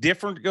any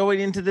different going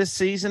into this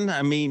season?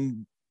 I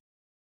mean,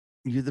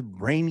 you're the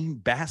reigning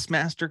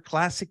Bassmaster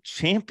Classic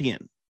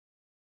champion.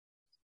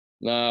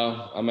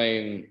 No, I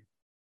mean,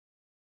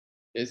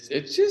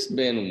 it's just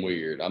been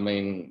weird. I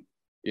mean,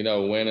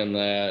 winning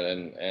that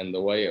and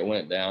the way it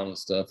went down and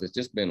stuff. It's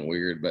just been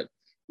weird, but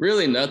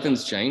really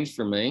nothing's changed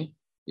for me,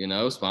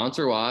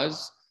 sponsor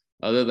wise,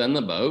 other than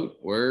the boat.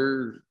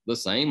 We're the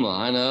same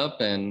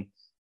lineup and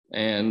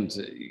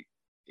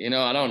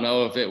I don't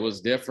know if it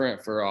was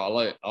different for all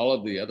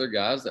of the other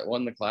guys that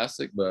won the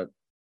Classic, but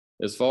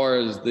as far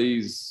as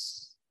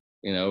these,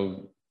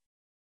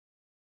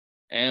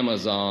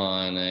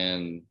 Amazon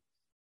and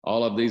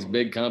all of these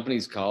big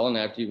companies calling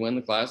after you win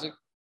the Classic,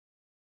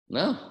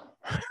 no.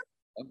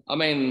 I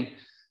mean,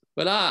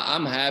 but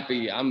I'm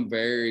happy. I'm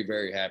very,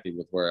 very happy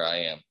with where I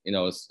am,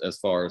 as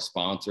far as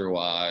sponsor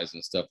wise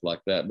and stuff like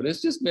that. But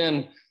it's just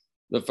been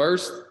the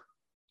first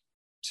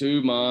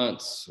 2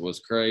 months was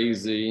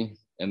crazy.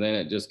 And then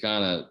it just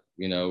kind of,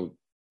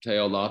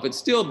 tailed off. It's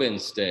still been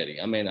steady.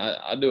 I mean,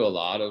 I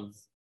do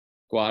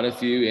quite a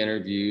few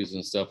interviews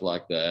and stuff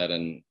like that.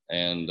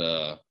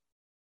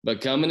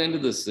 But coming into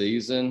the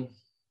season,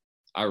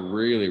 I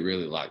really,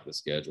 really like the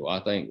schedule. I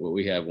think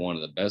we have one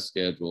of the best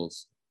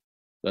schedules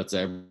that's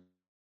ever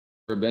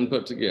been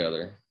put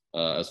together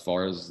as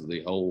far as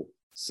the whole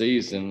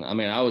season. I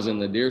mean, I was in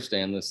the deer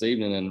stand this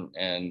evening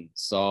and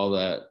saw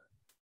that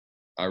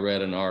I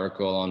read an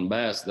article on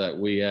bass that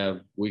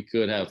we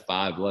could have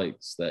 5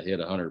 lakes that hit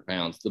 100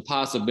 pounds. The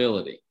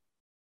possibility.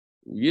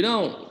 You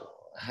don't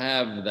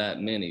have that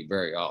many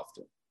very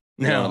often.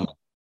 No.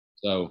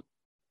 So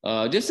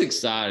just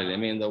excited. I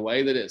mean, the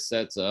way that it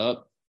sets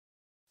up,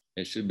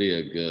 it should be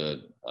a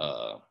good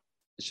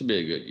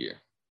year.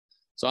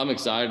 So I'm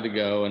excited to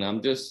go, and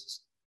I'm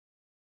just,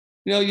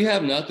 you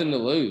have nothing to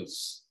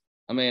lose.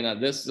 I mean,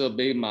 this will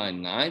be my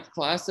 9th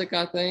Classic,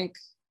 I think.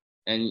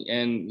 And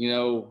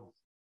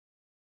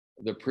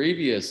the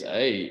previous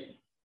 8,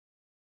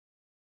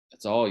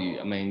 that's all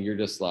you're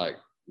just like,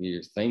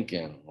 you're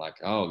thinking like,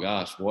 oh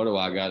gosh, what do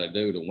I got to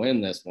do to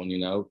win this one?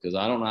 Because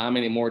I don't know how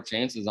many more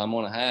chances I'm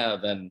going to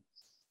have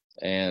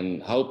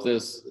and hope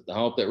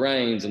it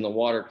rains and the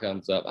water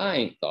comes up. I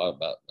ain't thought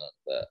about none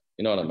of that.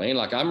 You know what I mean?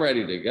 Like, I'm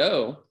ready to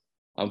go.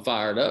 I'm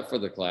fired up for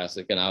the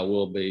Classic, and I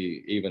will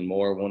be even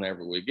more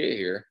whenever we get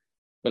here.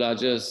 But I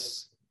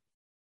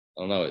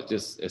don't know.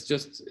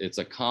 It's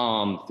a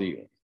calm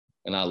feeling,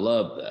 and I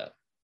love that.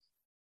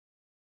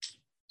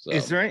 So.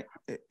 Is there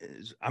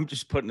I'm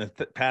just putting a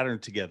pattern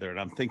together, and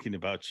I'm thinking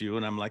about you,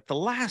 and I'm like, the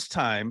last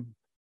time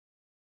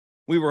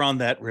we were on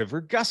that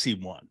river, Gussie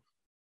won.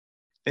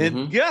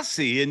 And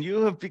Gussie and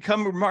you have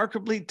become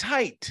remarkably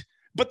tight,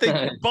 but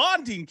the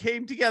bonding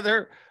came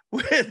together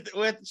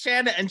with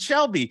Shannon and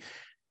Shelby.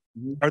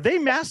 Are they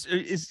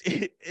is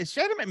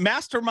Shannon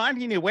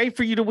masterminding a way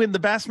for you to win the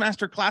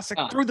Bassmaster Classic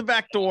through the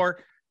back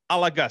door a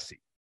la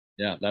Gussie?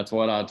 Yeah, that's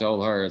what I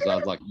told her. Is I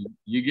was like,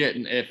 you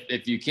getting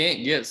if you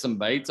can't get some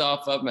baits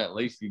off of them, at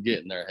least you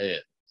get in their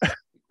head.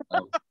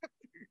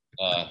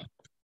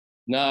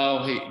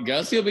 No,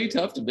 Gussie will be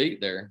tough to beat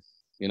there.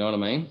 You know what I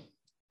mean?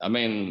 I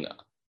mean,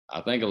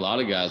 I think a lot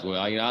of guys will.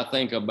 I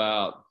think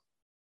about,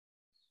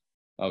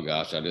 oh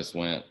gosh, I just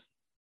went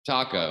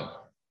Taco.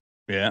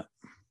 Yeah.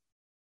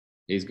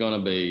 He's going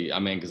to be,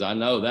 because I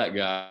know that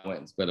guy went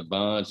and spent a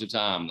bunch of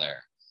time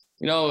there.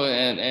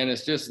 And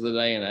it's just the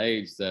day and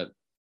age that,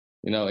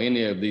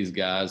 any of these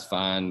guys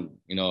find,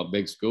 a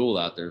big school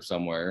out there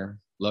somewhere,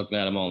 looking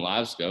at them on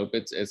live scope.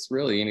 It's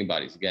really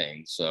anybody's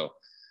game. So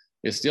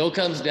it still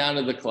comes down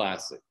to the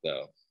Classic,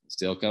 though. It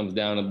still comes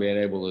down to being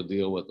able to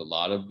deal with a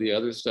lot of the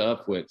other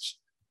stuff, which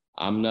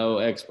I'm no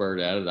expert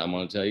at it. I'm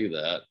going to tell you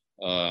that.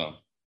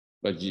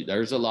 But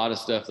there's a lot of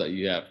stuff that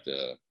you have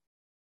to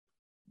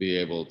be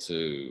able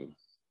to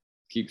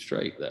keep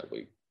straight that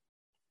week.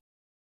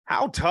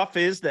 How tough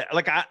is that?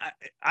 Like,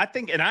 I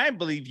think, and I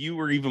believe you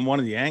were even one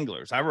of the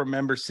anglers. I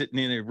remember sitting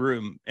in a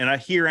room, and I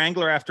hear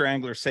angler after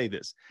angler say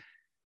this.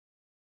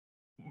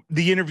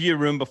 The interview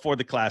room before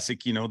the Classic,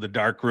 the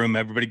dark room,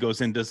 everybody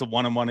goes in, does the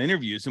one-on-one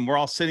interviews, and we're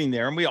all sitting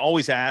there, and we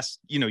always ask,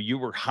 you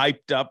were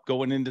hyped up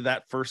going into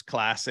that first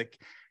Classic,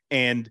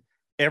 and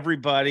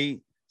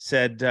everybody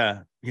said,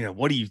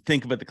 what do you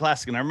think about the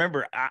Classic? And I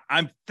remember,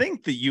 I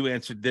think that you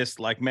answered this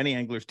like many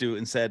anglers do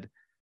and said,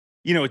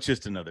 it's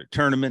just another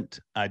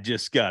tournament. I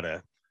just got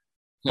to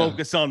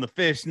focus on the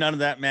fish. None of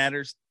that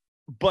matters.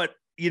 But,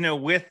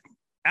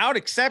 without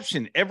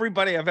exception,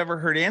 everybody I've ever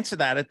heard answer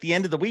that at the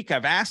end of the week,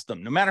 I've asked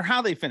them, no matter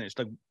how they finished,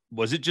 like,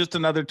 was it just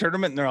another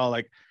tournament? And they're all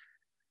like,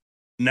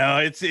 no,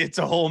 it's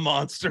a whole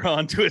monster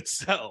unto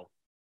itself.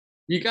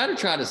 You got to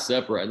try to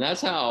separate. And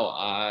that's how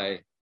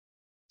I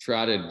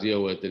try to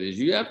deal with it, is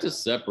you have to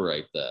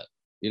separate that.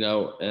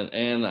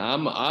 And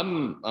I'm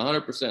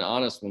 100%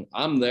 honest. When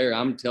I'm there,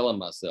 I'm telling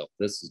myself,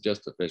 this is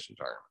just a fishing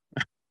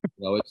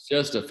tournament. It's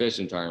just a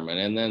fishing tournament.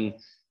 And then,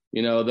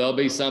 there'll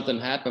be something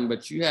happen,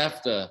 but you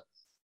have to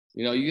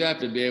be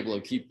able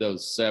to keep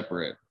those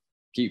separate,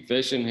 keep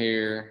fishing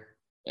here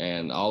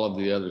and all of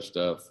the other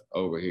stuff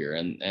over here.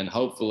 And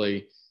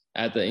hopefully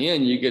at the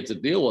end, you get to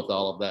deal with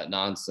all of that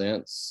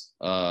nonsense,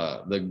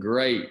 the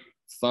great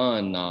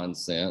fun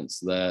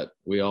nonsense that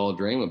we all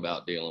dream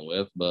about dealing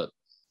with, but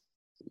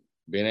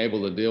being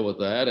able to deal with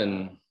that.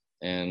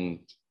 And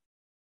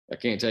I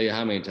can't tell you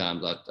how many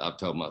times I've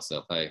told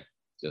myself, hey,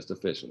 just a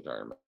fishing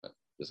tournament.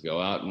 Just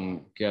go out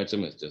and catch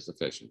them. It's just a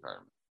fishing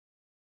tournament.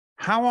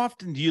 How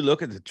often do you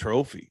look at the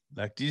trophy?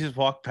 Like, do you just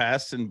walk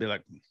past and be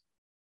like,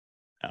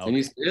 okay. Can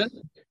you see it?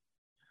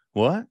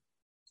 What?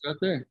 It's right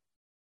there.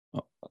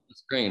 Oh. On the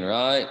screen,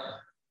 right?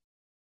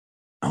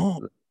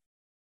 Oh,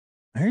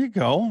 there you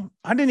go.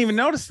 I didn't even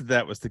notice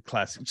that was the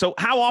classic. So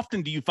how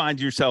often do you find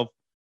yourself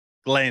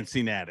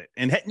glancing at it?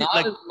 And not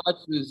like, as much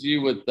as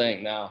you would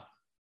think now.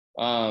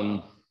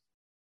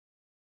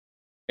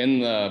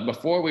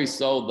 Before we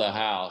sold the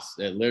house,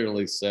 it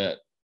literally sat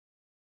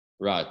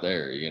right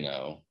there, you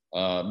know.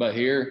 But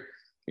here,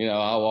 you know,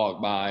 I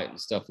walk by it and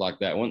stuff like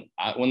that.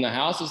 When the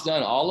house is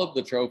done, all of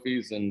the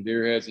trophies and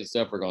deer heads and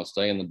stuff are going to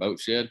stay in the boat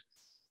shed.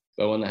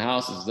 But when the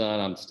house is done,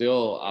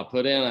 I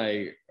put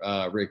in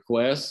a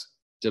request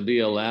to be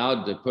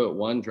allowed to put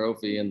one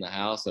trophy in the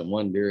house and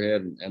one deer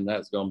head, and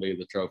that's going to be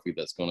the trophy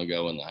that's going to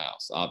go in the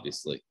house,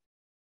 obviously.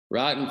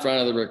 Right in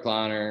front of the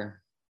recliner,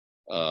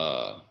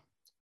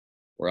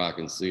 where I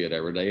can see it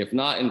every day. If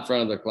not in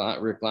front of the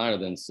recliner,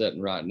 then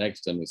sitting right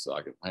next to me so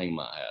I can hang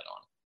my hat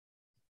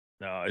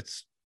on it.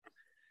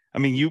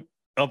 No,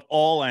 of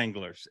all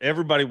anglers,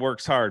 everybody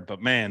works hard,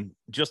 but man,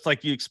 just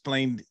like you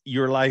explained,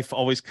 your life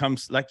always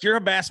comes like you're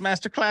a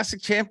Bassmaster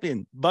Classic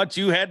champion, but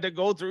you had to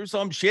go through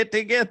some shit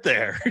to get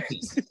there.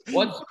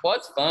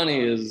 What's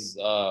funny is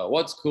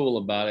what's cool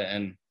about it,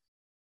 and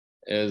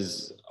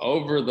is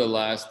over the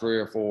last 3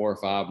 or 4 or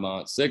 5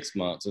 months, 6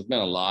 months, there's been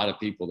a lot of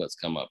people that's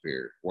come up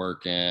here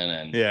working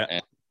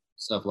and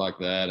stuff like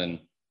that. And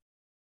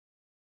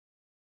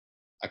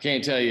I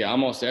can't tell you,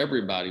 almost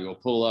everybody will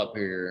pull up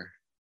here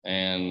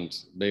and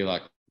be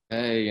like,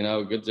 hey, you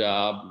know, good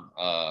job.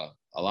 I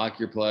like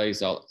your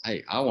place.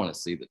 Hey, I want to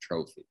see the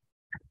trophy.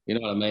 You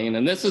know what I mean?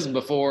 And this is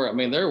before, I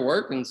mean, they're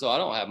working, so I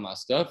don't have my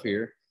stuff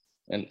here.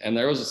 And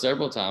there was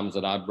several times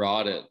that I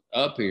brought it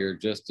up here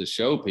just to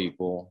show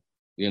people,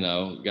 you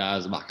know,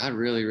 guys, I'm like, I'd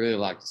really, really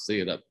like to see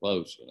it up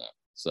close, you know.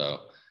 So,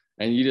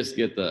 and you just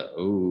get the,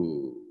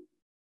 you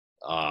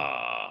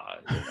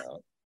know,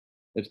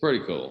 it's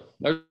pretty cool.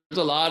 There's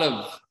a lot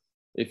of,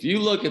 if you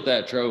look at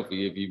that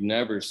trophy, if you've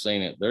never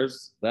seen it,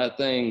 that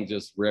thing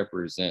just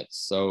represents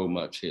so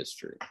much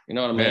history. You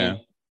know what I mean? Yeah.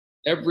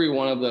 Every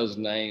one of those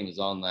names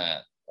on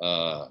that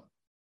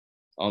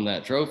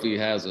trophy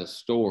has a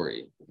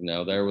story. You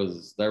know, there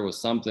was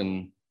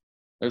something,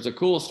 there's a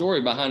cool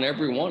story behind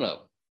every one of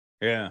them.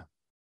 Yeah.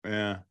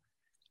 Yeah.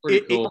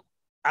 Pretty cool.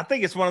 I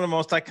think it's one of the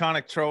most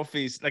iconic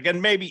trophies. Like,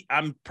 and maybe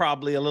I'm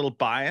probably a little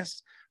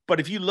biased, but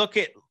if you look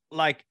at,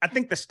 like, I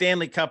think the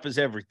Stanley Cup is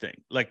everything,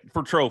 like,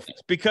 for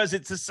trophies, because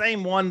it's the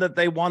same one that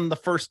they won the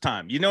first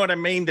time. You know what I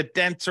mean? The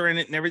dents are in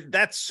it and everything.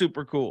 That's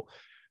super cool.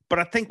 But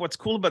I think what's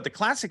cool about the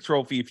Classic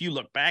trophy, if you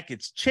look back,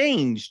 it's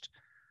changed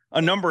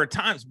a number of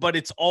times, but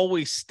it's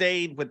always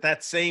stayed with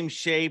that same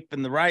shape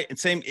and the right and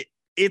same.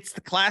 It's the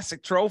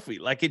Classic trophy.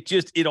 Like,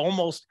 it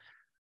almost,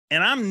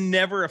 and I'm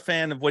never a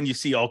fan of when you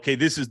see, okay,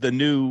 this is the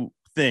new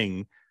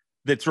thing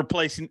that's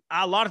replacing.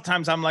 A lot of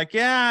times I'm like,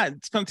 yeah,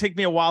 it's going to take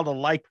me a while to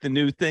like the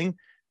new thing.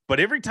 But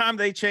every time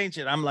they change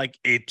it, I'm like,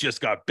 it just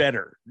got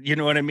better. You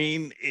know what I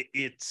mean?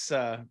 It's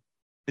a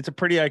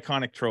pretty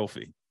iconic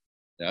trophy.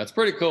 Yeah, it's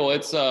pretty cool.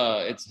 It's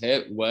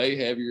way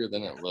heavier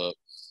than it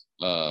looks.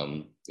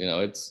 You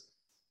know,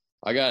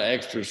 I got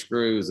extra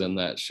screws in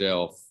that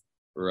shelf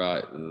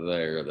right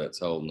there that's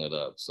holding it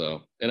up.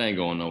 So it ain't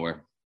going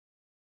nowhere.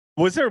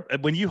 Was there,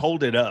 when you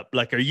hold it up,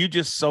 like, are you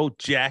just so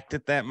jacked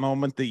at that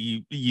moment that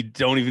you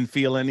don't even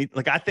feel any,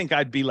 like, I think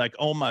I'd be like,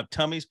 oh, my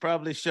tummy's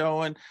probably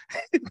showing.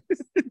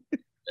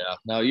 Yeah,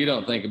 no, you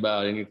don't think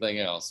about anything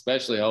else,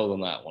 especially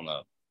holding that one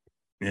up.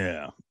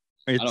 Yeah,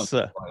 it's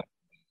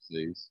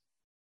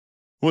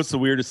what's the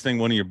weirdest thing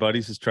one of your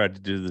buddies has tried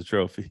to do to the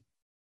trophy?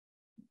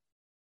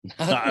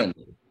 Nothing.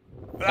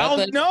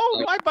 Oh no,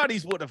 my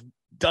buddies would have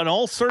done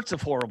all sorts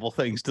of horrible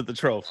things to the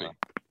trophy.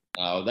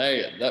 Oh,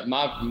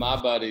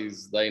 my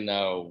buddies, they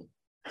know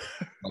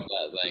what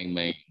that thing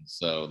means,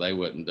 so they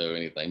wouldn't do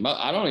anything.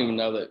 I don't even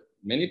know that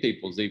many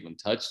people's even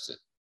touched it.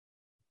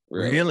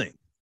 Really?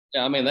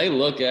 Yeah, I mean, they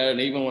look at it,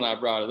 and even when I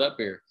brought it up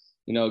here,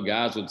 you know,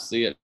 guys would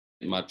see it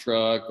in my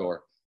truck,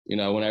 or, you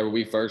know, whenever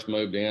we first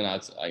moved in, I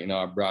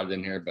brought it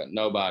in here, but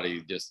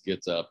nobody just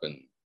gets up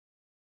and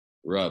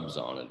rubs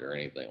on it or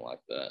anything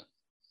like that.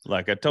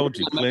 Like I told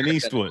you, Clint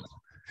Eastwood.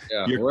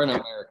 Yeah, we're in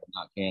America,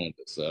 not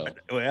Canada, so.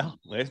 Well,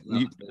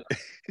 you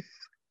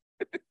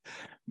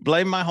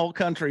blame my whole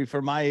country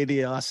for my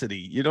idiocy.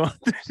 You know,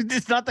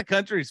 it's not the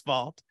country's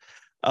fault.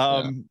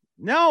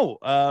 No,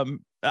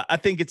 I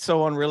think it's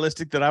so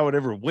unrealistic that I would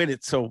ever win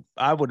it. So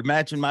I would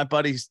imagine my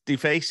buddies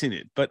defacing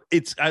it. But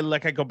I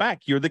go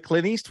back. You're the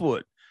Clint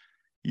Eastwood.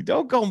 You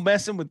don't go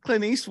messing with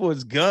Clint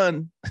Eastwood's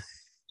gun.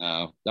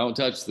 No, don't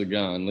touch the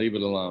gun. Leave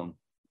it alone.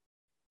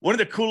 One of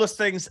the coolest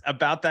things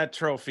about that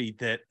trophy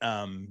that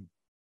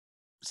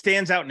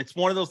stands out, and it's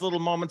one of those little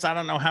moments, I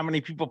don't know how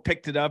many people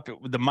picked it up.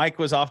 The mic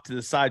was off to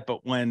the side,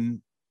 but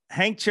when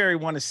Hank Cherry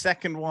won his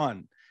second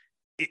one,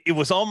 it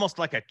was almost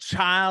like a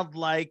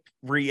childlike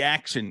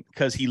reaction,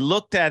 because he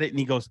looked at it and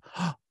he goes,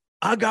 oh,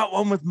 I got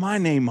one with my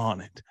name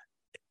on it.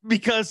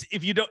 because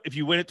if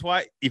you win it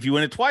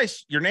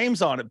twice, your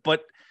name's on it.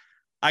 But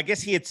I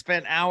guess he had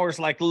spent hours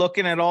like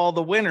looking at all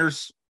the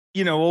winners,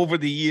 over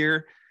the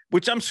year,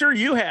 which I'm sure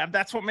you have.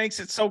 That's what makes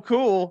it so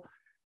cool.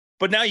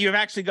 But now you've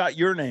actually got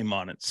your name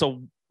on it.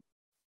 So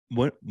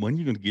when are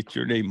you going to get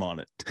your name on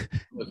it?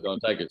 I'm just going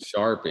to take a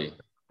Sharpie.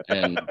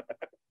 And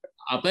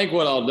I think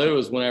what I'll do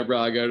is whenever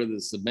I go to the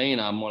Sabine,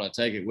 I'm going to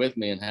take it with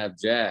me and have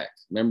Jack.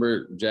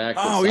 Remember Jack?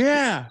 Oh,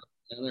 yeah.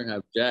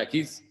 Have Jack.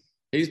 He's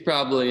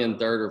probably in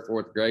 3rd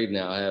or 4th grade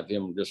now. I have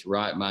him just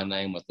write my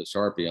name with the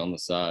Sharpie on the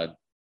side,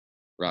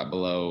 right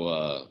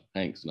below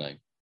Hank's name.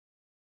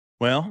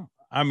 Well,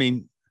 I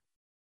mean,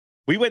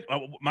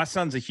 my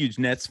son's a huge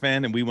Nets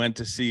fan, and we went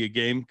to see a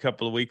game a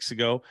couple of weeks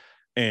ago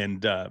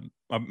and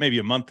maybe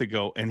a month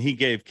ago, and he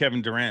gave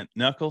Kevin Durant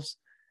knuckles,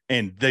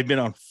 and they've been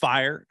on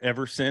fire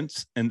ever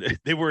since. And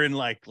they were in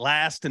like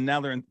last, and now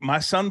they're in. My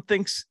son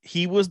thinks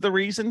he was the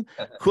reason.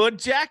 Could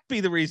Jack be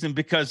the reason?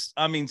 Because,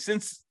 I mean,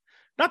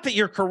 not that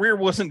your career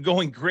wasn't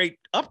going great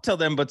up till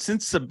then, but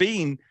since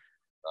Sabine,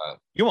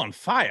 you're on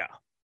fire.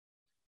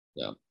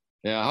 Yeah.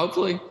 Yeah,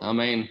 hopefully. I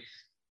mean,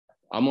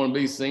 I'm going to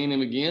be seeing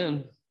him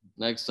again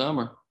next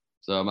summer.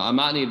 So I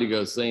might need to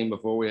go see him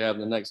before we have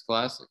the next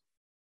Classic.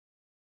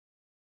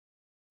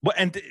 Well,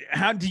 and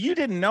you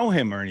didn't know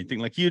him or anything?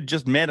 Like, you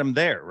just met him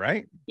there,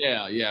 right?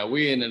 Yeah.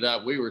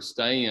 We were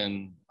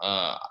staying,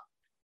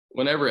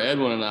 whenever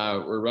Edwin and I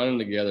were running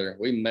together,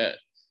 we met.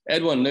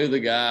 Edwin knew the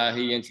guy.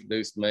 He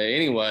introduced me.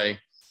 Anyway,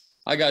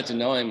 I got to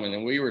know him,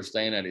 and we were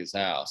staying at his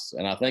house.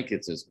 And I think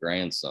it's his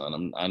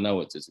grandson. I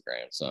know it's his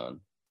grandson.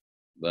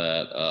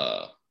 But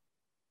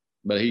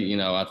he,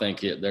 I think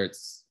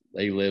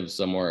he lives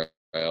somewhere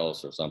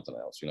else or something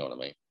else. You know what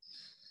I mean?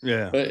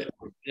 Yeah. But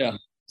yeah.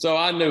 So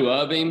I knew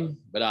of him,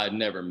 but I'd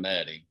never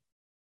met him,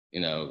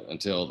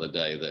 until the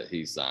day that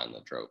he signed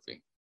the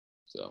trophy.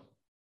 So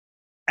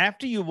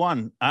after you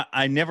won,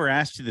 I never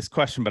asked you this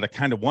question, but I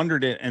kind of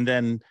wondered it. And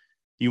then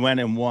you went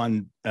and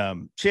won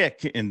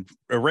Chick and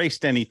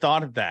erased any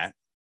thought of that.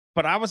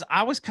 But I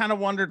was kind of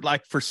wondered,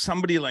 like, for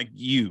somebody like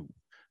you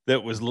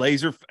that was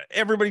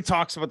everybody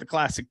talks about the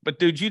Classic, but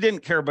dude, you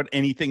didn't care about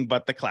anything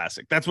but the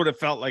Classic. That's what it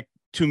felt like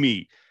to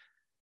me.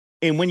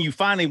 And when you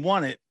finally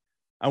won it,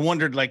 I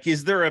wondered, like,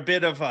 is there a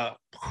bit of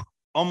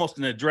almost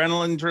an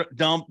adrenaline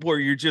dump where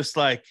you're just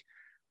like,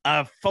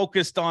 I've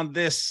focused on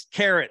this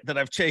carrot that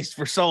I've chased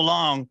for so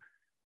long.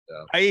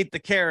 Yeah. I ate the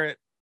carrot.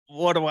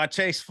 What do I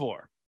chase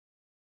for?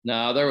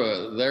 No,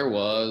 there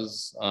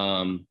was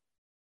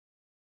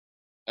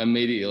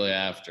immediately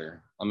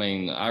after. I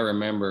mean, I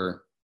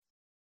remember,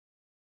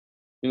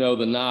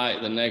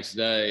 the next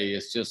day,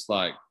 it's just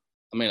like,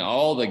 I mean,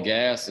 all the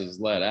gas is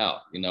let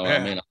out, yeah.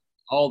 I mean,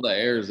 all the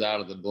air's out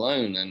of the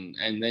balloon,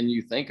 and then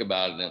you think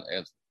about it, and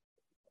it's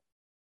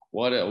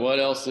what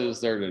else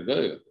is there to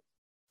do?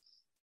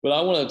 But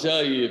I want to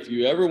tell you, if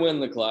you ever win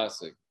the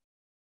Classic,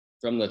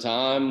 from the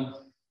time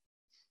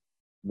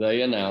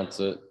they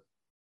announce it,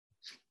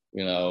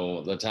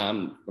 the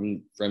time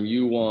from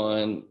you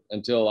won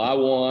until I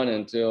won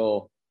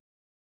until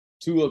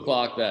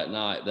 2:00 that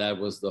night, that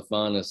was the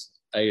funnest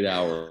 8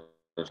 hours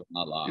of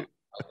my life.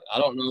 I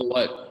don't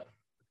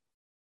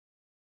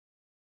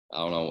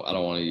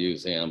want to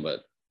use him,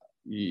 but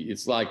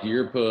it's like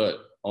you're put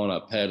on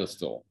a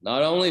pedestal.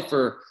 Not only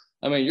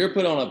you're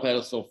put on a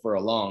pedestal for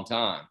a long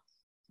time,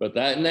 but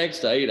that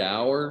next 8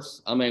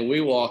 hours, I mean,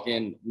 we walk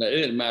in, it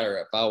didn't matter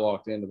if I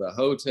walked into the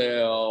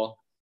hotel,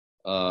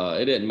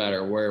 it didn't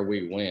matter where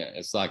we went.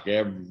 It's like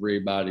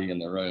everybody in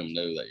the room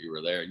knew that you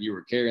were there. You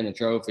were carrying the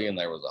trophy, and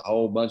there was a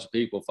whole bunch of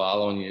people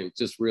following you. It was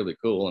just really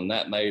cool. And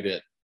that made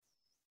it,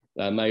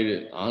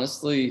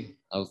 honestly,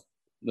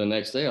 the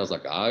next day I was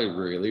like, I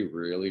really,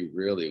 really,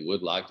 really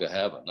would like to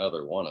have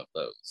another one of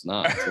those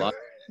nights.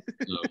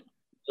 It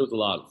was a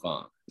lot of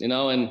fun, and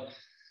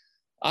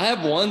I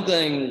have one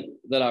thing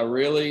that I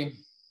really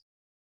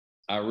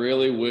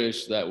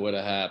wish that would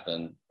have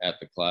happened at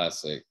the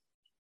Classic.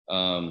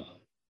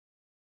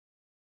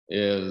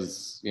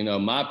 Is,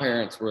 my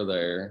parents were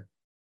there,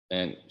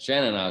 and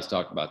Shannon and I has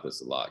talked about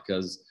this a lot,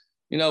 because,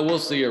 we'll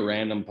see a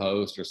random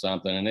post or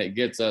something, and it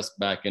gets us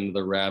back into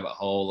the rabbit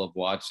hole of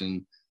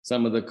watching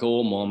some of the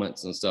cool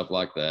moments and stuff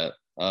like that,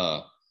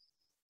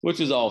 which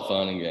is all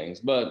fun and games.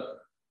 But,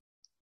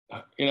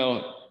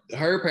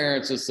 her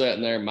parents is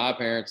sitting there, my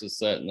parents is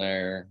sitting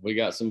there, we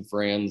got some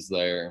friends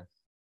there.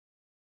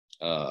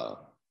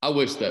 I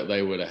wish that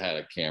they would have had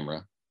a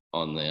camera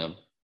on them.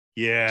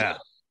 Yeah.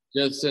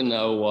 Just to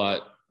know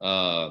what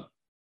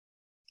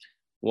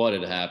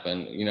had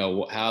happened,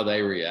 how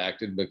they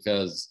reacted,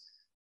 because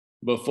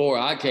before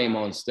I came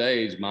on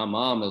stage, my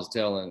mom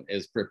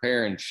is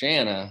preparing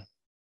Shanna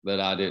that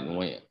I didn't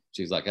win.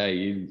 She's like,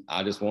 hey,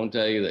 I just want to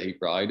tell you that he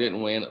probably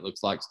didn't win. It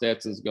looks like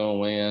Stetson's going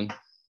to win.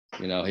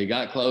 He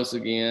got close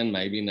again,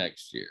 maybe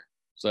next year.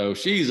 So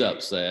she's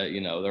upset, I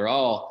know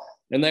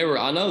they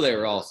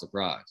were all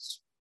surprised.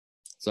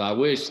 So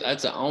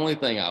that's the only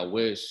thing I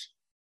wish.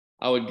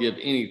 I would give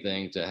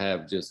anything to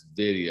have just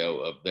video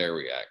of their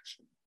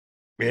reaction.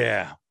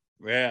 Yeah.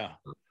 Yeah.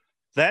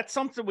 That's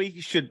something we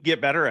should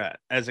get better at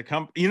as a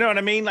company. You know what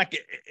I mean? Like,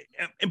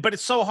 but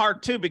it's so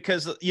hard too,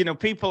 because, you know,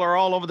 people are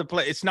all over the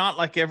place. It's not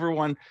like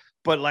everyone,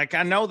 but like,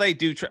 I know they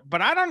do,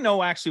 but I don't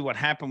know actually what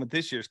happened with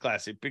this year's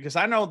Classic, because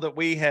I know that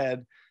we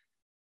had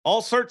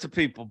all sorts of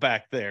people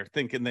back there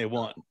thinking they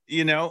won.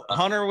 You know,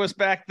 Hunter was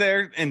back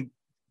there and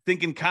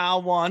thinking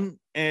Kyle won.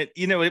 And,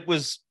 you know, it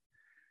was,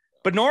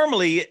 but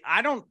normally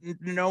I don't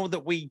know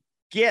that we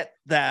get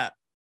that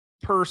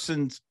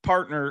person's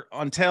partner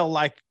until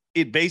like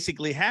it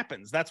basically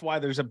happens. That's why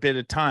there's a bit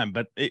of time,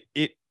 but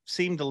it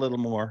seemed a little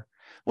more.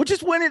 We'll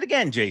just win it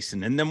again,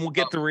 Jason, and then we'll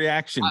get the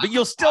reaction, but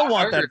you'll still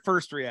want that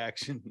first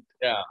reaction.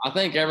 Yeah. I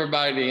think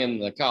everybody in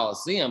the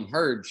Coliseum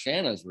heard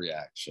Shanna's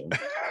reaction.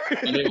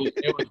 And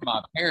it was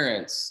my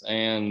parents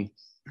and,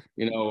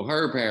 you know,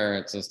 her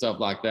parents and stuff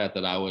like that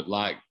I would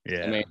like.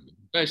 Yeah. I mean,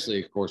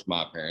 especially of course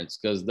my parents,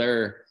 because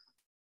they're,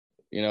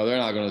 you know, they're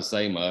not going to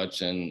say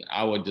much, and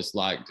I would just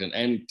like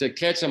to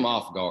catch them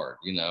off guard,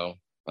 you know.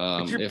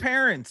 But your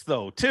parents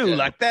though too,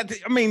 like that.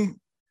 I mean,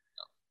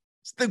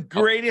 it's the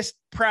greatest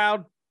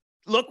proud.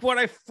 Look what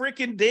I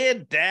freaking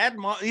did, Dad,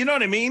 Mom. You know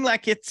what I mean?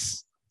 Like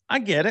I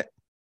get it.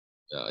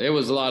 Yeah, it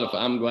was a lot of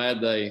fun. I'm glad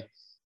they,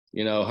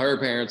 you know, her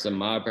parents and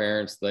my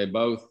parents, they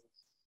both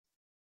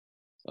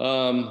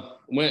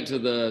went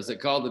to is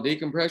it called the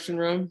decompression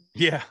room?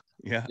 Yeah.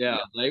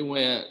 They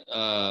went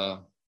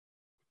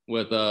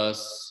with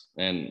us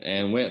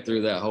and went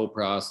through that whole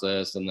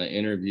process and the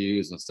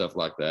interviews and stuff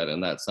like that.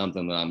 And that's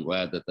something that I'm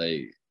glad that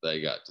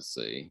they got to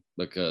see,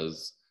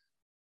 because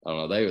I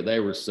don't know, they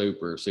were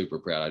super, super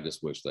proud. I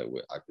just wish I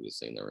could have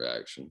seen their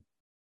reaction.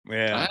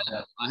 Yeah.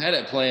 I had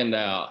it planned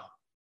out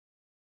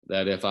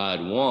that if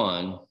I'd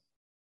won,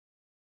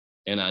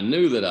 and I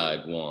knew that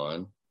I'd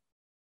won,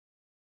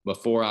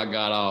 before I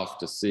got off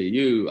to see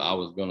you, I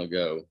was going to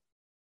go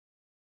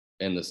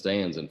in the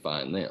stands and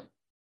find them.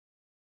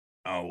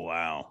 Oh,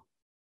 wow.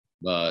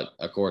 But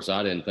of course,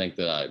 I didn't think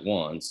that I'd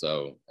won.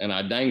 So, and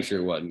I dang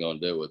sure wasn't going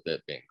to do it with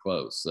it being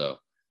close. So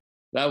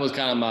that was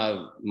kind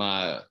of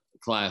my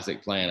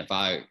classic plan.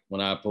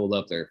 When I pulled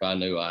up there, if I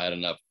knew I had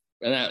enough,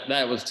 and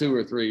that was 2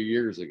 or 3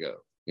 years ago,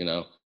 you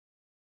know,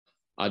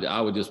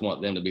 I would just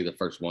want them to be the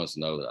first ones to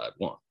know that I'd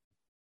won,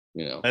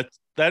 you know.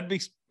 That'd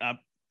be,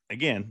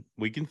 again,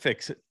 we can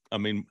fix it. I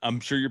mean, I'm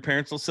sure your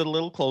parents will sit a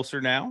little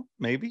closer now,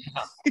 maybe.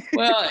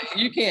 Well,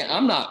 you can't,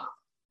 I'm not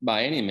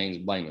by any means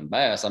blaming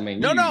Bass. I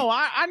mean,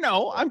 I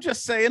know. I'm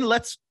just saying,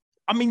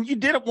 you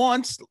did it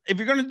once. If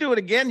you're going to do it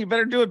again, you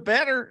better do it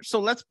better. So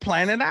let's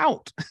plan it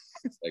out.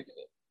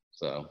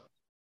 So,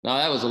 no,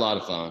 that was a lot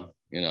of fun,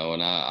 you know,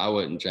 and I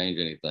wouldn't change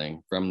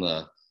anything from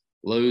the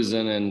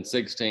losing in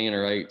 16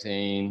 or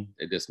 18.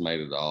 It just made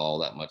it all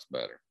that much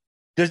better.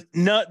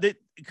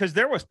 Because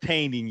there was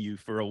pain in you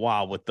for a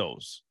while with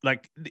those.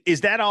 Like,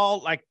 is that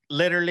all like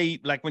literally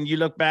like when you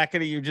look back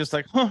at it, you're just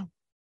like, huh?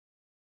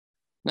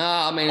 No,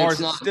 I mean, or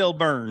it's not still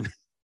burn.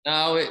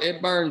 No,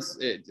 it burns.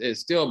 It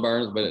still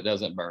burns, but it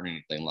doesn't burn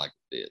anything like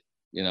it did.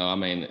 You know, I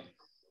mean,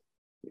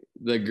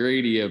 the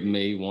greedy of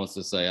me wants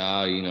to say,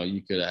 you know,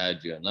 you could have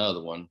had you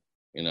another one,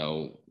 you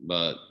know,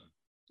 but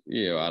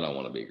you know, I don't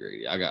want to be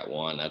greedy. I got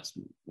one. That's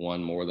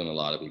one more than a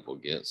lot of people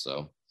get.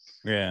 So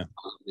yeah,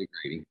 be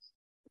greedy.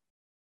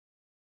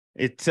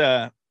 It's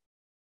I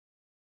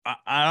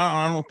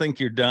don't think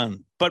you're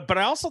done, but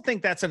I also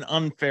think that's an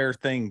unfair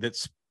thing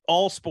that's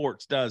all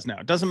sports does now.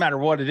 It doesn't matter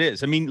what it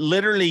is. I mean,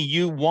 literally,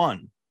 you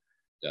won.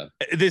 Yeah.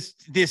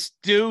 This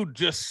dude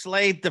just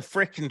slayed the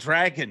freaking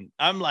dragon.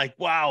 I'm like,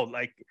 wow,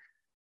 like,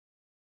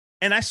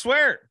 and I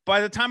swear, by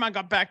the time I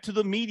got back to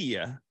the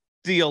media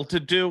deal to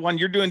do when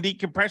you're doing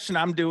decompression,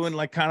 I'm doing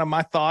like kind of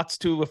my thoughts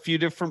to a few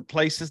different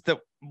places that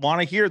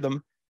want to hear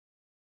them,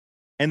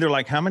 and they're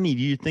like, how many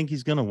do you think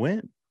he's going to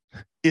win?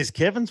 Is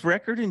Kevin's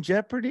record in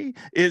jeopardy?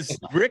 Is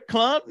Rick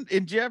Club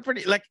in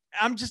jeopardy? Like,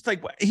 I'm just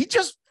like, he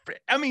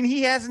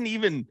hasn't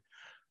even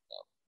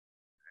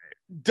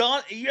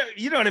done,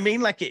 you know what I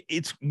mean? Like,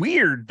 it's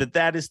weird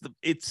that is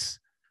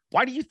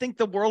why do you think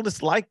the world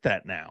is like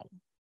that now?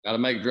 Got to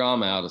make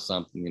drama out of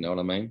something. You know what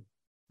I mean?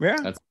 Yeah.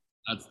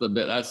 That's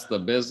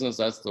the business.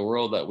 That's the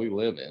world that we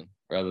live in,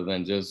 rather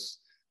than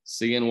just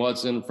seeing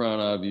what's in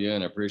front of you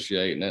and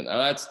appreciating it.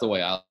 That's the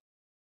way I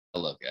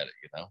look at it,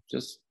 you know,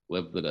 just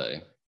live the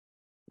day.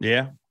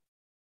 Yeah.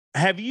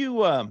 Have you,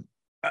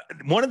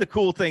 one of the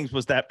cool things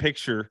was that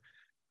picture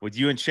with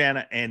you and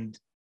Shanna, and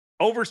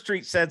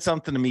Overstreet said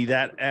something to me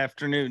that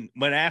afternoon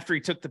when after he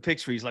took the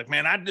picture, he's like,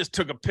 man, I just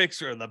took a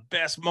picture of the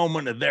best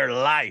moment of their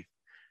life.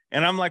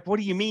 And I'm like, what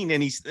do you mean?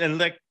 And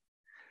like,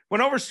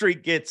 when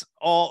Overstreet gets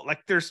all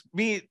like,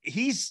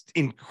 he's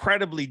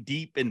incredibly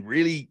deep and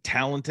really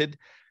talented,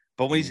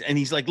 but when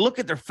he's like, look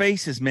at their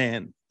faces,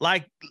 man.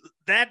 Like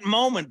that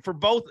moment for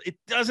both, it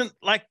doesn't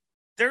like,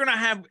 they're going to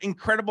have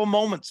incredible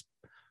moments,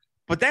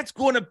 but that's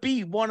going to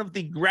be one of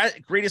the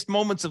greatest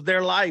moments of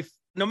their life.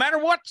 No matter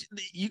what,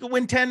 you can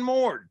win 10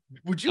 more.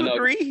 Would you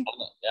agree?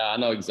 Yeah, I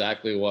know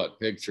exactly what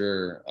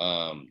picture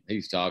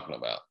he's talking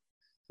about.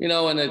 You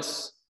know, and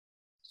it's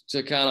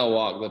to kind of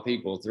walk the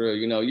people through.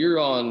 You know,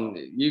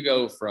 you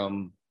go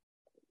from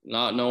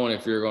not knowing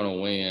if you're going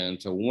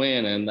to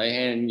win, and they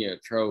hand you a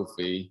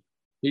trophy,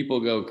 people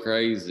go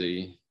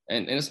crazy.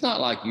 And it's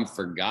not like you've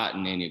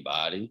forgotten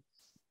anybody,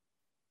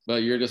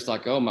 but you're just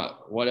like, oh my,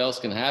 what else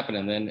can happen?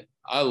 And then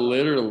I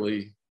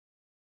literally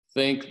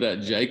think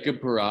that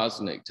Jacob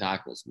Porosnik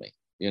tackles me,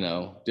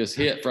 just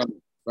hit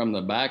from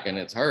the back, and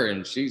it's her,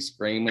 and she's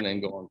screaming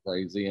and going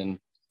crazy. And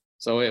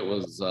so it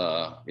was,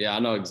 I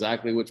know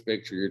exactly which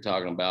picture you're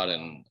talking about.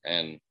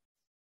 And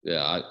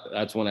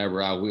that's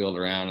whenever I wheeled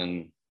around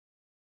and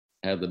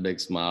had the big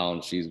smile,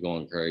 and she's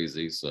going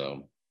crazy.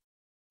 So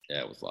yeah,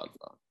 it was a lot of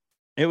fun.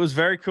 It was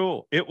very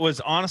cool. It was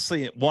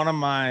honestly one of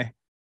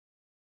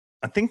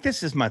I think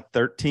this is my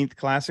 13th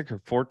classic or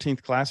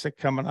 14th classic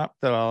coming up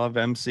that I'll have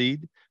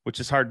emceed, which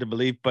is hard to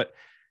believe, but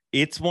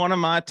it's one of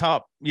my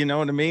top, you know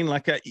what I mean?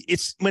 Like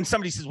it's when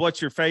somebody says,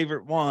 what's your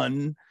favorite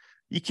one?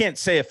 You can't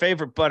say a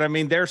favorite, but I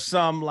mean, there's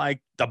some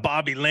like the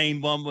Bobby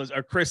Lane one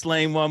or Chris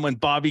Lane one when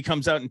Bobby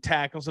comes out and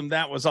tackles him.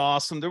 That was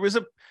awesome. There was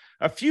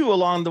a few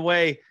along the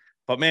way,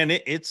 but man,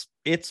 it's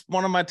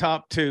one of my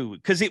top two,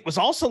 because it was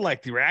also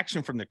like the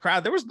reaction from the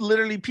crowd. There was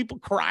literally people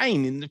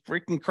crying in the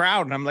freaking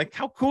crowd. And I'm like,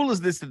 how cool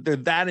is this that they're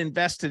that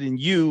invested in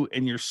you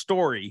and your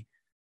story?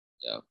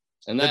 Yeah.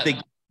 And that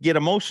they get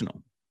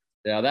emotional.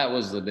 Yeah, that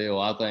was the deal.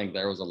 I think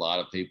there was a lot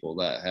of people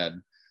that had,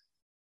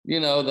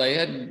 they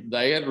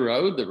had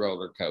rode the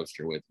roller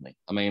coaster with me.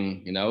 I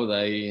mean, Jake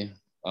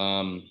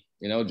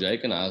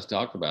and I has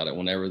talked about it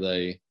whenever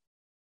they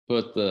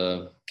put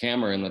the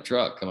camera in the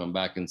truck coming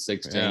back in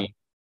 16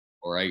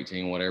 or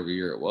 18, whatever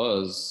year it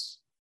was.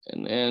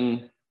 And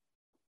then,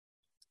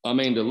 I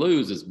mean, to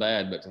lose is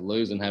bad, but to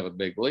lose and have a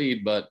big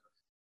lead, but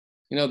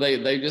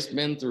they've just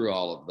been through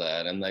all of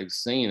that and they've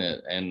seen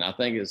it. And I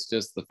think it's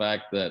just the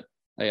fact that,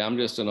 hey, I'm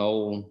just an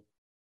old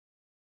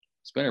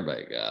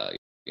spinnerbait guy.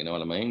 You know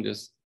what I mean?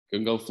 Just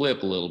can go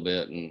flip a little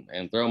bit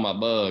and throw my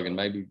bug and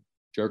maybe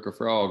jerk a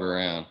frog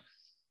around.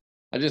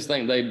 I just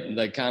think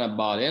they kind of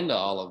bought into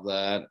all of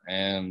that,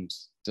 and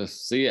to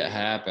see it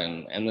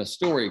happen, and the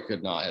story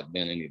could not have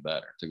been any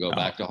better. To go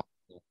back to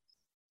Hartwell,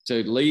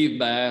 to leave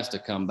Bass, to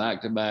come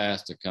back to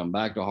Bass, to come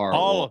back to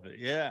Hartwell. All of it,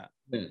 yeah.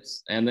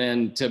 And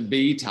then to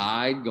be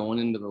tied going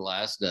into the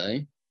last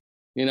day.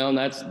 And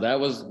that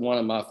was one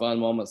of my fun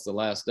moments the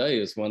last day,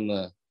 is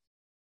when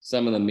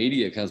some of the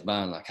media comes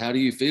by and like, how do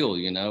you feel?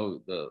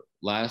 The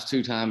last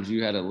two times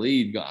you had a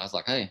lead, I was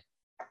like, hey,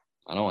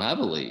 I don't have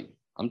a lead.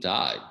 I'm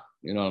tied.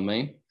 You know what I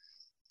mean?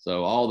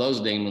 So all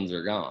those demons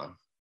are gone.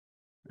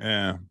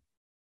 Yeah.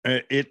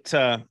 It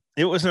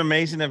was an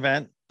amazing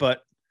event,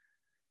 but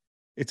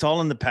it's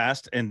all in the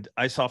past. And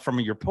I saw from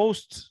your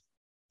posts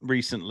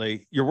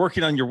recently, you're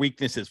working on your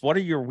weaknesses. What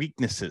are your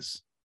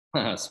weaknesses?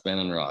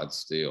 Spinning rod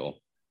still.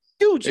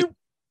 Dude, you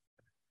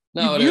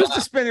used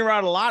the spinning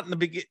rod a lot in the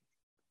beginning.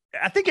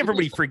 I think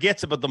everybody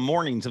forgets about the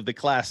mornings of the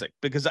classic,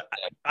 because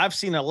I've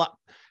seen a lot.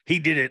 He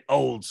did it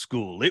old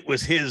school. It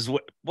was his.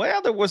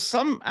 Well, there was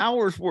some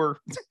hours where.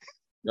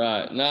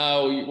 Right.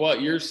 No,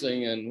 what you're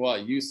seeing,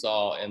 what you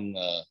saw in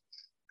the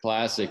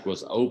classic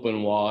was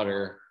open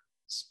water,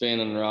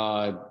 spinning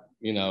rod.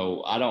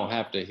 I don't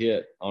have to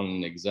hit on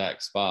an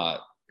exact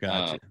spot.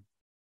 Gotcha.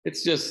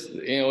 It's just,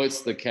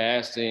 it's the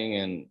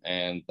casting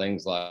and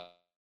things like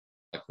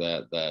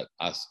that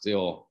I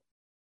still,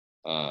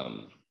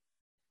 I'm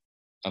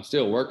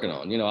still working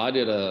on. I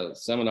did a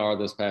seminar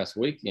this past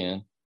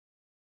weekend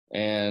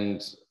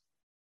and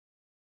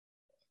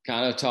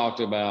kind of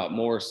talked about,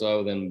 more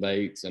so than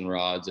baits and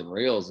rods and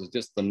reels, is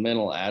just the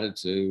mental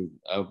attitude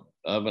of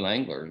an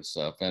angler and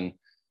stuff. And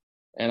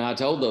I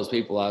told those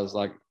people, I was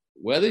like,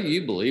 whether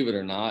you believe it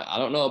or not, I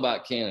don't know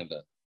about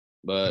Canada,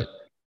 but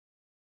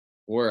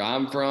where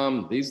I'm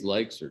from, these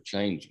lakes are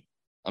changing.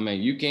 I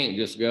mean, you can't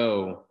just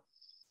go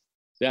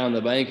down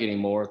the bank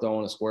anymore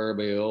throwing a square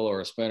bill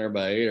or a spinner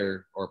bait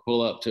or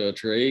pull up to a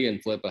tree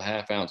and flip a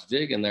 1/2 ounce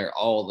jig in there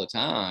all the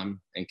time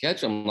and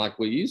catch them like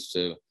we used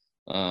to.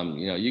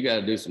 You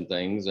got to do some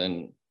things,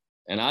 and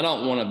I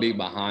don't want to be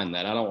behind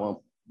that. I don't want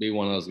to be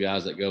one of those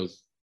guys that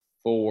goes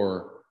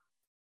 4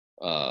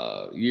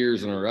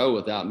 years in a row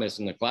without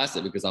missing the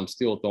classic because I'm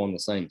still throwing the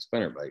same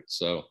spinner bait.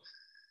 So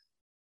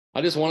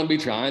I just want to be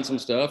trying some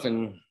stuff,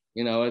 and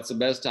it's the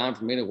best time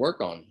for me to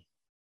work on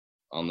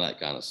that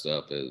kind of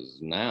stuff is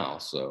now.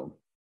 So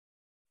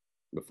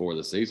before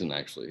the season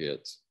actually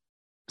hits.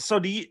 So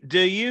do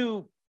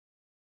you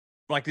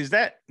like,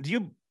 do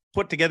you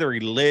put together a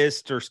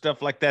list or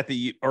stuff like that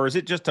or is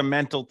it just a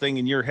mental thing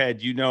in your head?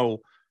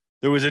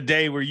 There was a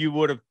day where you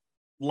would have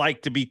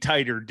liked to be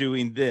tighter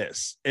doing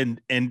this,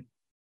 and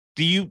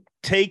do you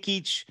take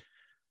each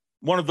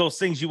one of those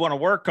things you want to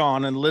work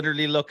on and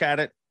literally look at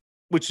it,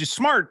 which is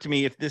smart to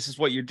me if this is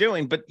what you're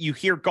doing, but you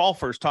hear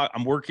golfers talk,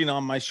 I'm working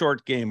on my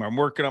short game, or I'm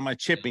working on my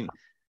chipping.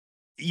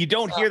 You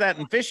don't hear that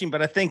in fishing,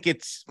 but I think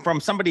it's from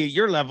somebody at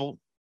your level.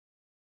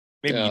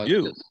 Maybe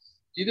you do.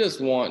 You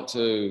just want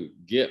to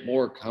get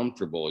more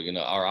comfortable,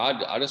 or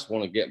I just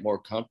want to get more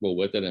comfortable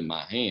with it in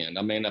my hand.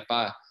 I mean, if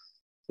I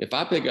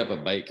pick up a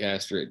bait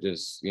caster, it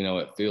just,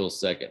 it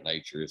feels second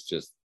nature. It's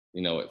just,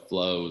 it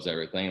flows,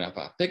 everything. If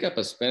I pick up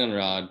a spinning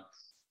rod,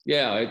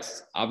 Yeah,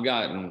 I've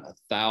gotten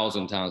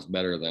 1,000 times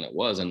better than it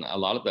was. And a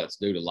lot of that's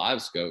due to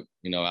live scope,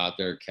 out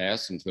there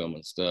casting to them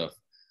and stuff.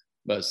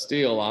 But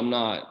still, I'm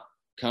not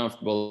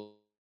comfortable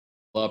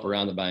up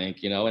around the bank,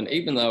 and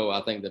even though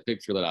I think the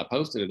picture that I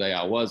posted today,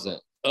 I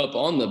wasn't up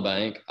on the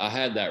bank, I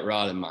had that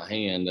rod in my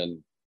hand,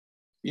 and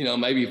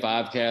maybe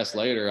 5 casts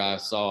later, I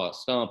saw a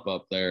stump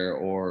up there,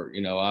 or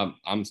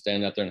I'm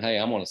standing out there and hey,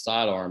 I'm going to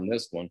sidearm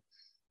this one.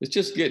 It's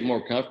just getting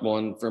more comfortable,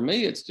 and for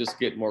me, it's just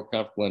getting more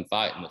comfortable in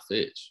fighting the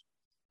fish.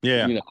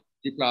 Yeah,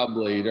 You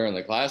probably during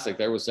the classic,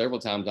 there were several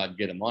times I'd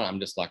get him on. I'm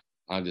just like,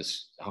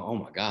 oh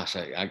my gosh,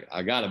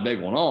 I got a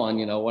big one on.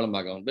 What am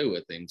I going to do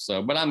with him?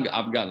 So, but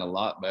I've gotten a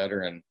lot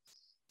better, and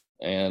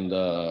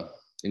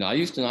I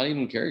used to not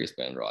even carry a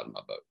spinning rod in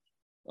my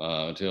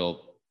boat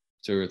until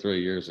 2 or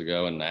 3 years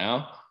ago, and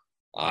now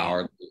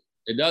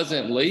it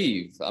doesn't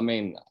leave. I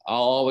mean,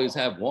 I'll always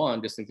have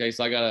one just in case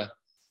I gotta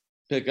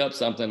pick up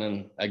something,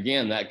 and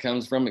again, that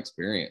comes from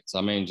experience.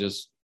 I mean,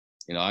 just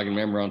I can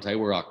remember on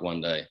Table Rock one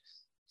day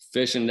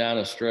fishing down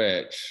a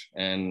stretch,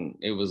 and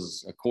it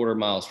was a 1/4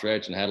 mile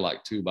stretch and had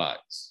like 2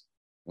 bites,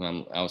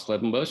 and I was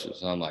flipping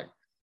bushes, and I'm like,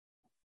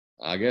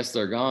 I guess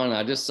they're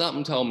gone.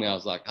 Something told me, I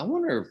was like, I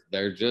wonder if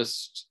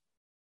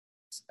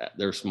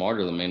they're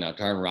smarter than me. And I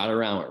turned right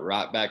around, went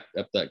right back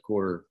up that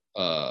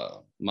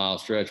 1/4 mile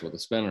stretch with a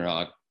spinning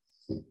rod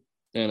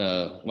and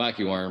a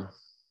wacky worm,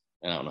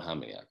 and I don't know how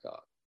many I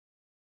caught.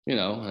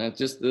 And it's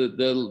just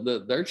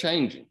they're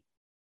changing.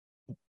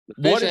 The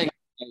fish ain't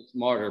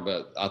smarter,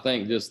 but I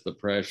think just the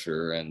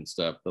pressure and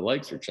stuff, the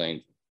lakes are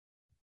changing.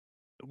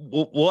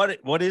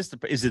 What is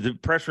is it the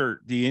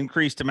pressure, the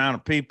increased amount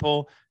of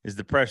people? Is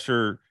the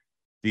pressure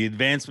the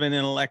advancement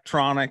in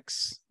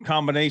electronics,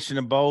 combination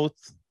of both?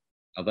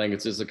 I think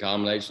it's just a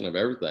combination of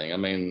everything. I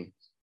mean,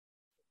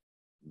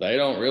 they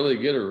don't really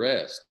get a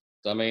rest.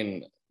 I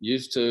mean,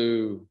 used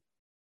to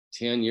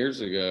 10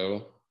 years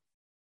ago,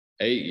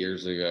 8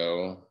 years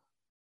ago,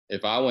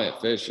 if I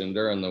went fishing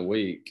during the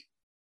week,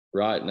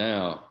 right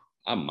now,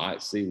 I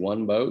might see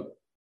 1 boat,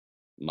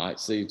 might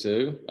see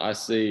 2. I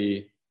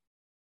see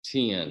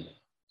 10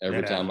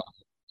 every time I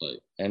play.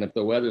 And if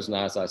the weather's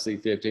nice, I see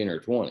 15 or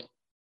 20.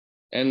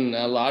 And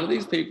a lot of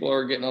these people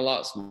are getting a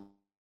lot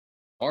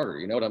smarter.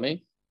 You know what I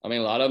mean? I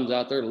mean, a lot of them's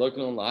out there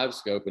looking on live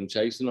scope and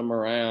chasing them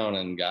around,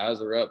 and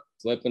guys are up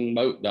flipping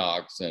boat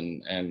docks.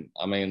 And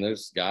I mean,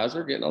 there's guys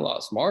are getting a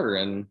lot smarter,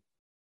 and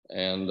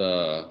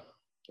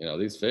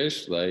these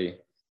fish,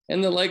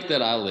 and the lake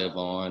that I live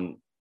on,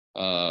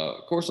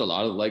 of course, a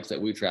lot of the lakes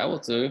that we travel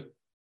to,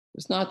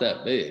 it's not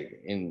that big.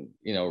 And,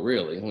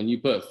 really, when you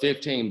put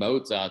 15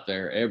 boats out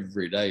there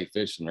every day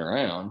fishing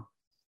around,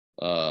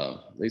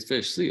 these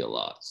fish see a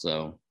lot.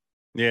 So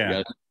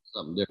yeah,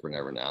 something different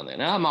every now and then.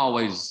 And I'm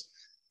always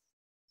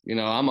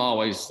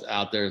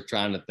out there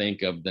trying to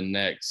think of the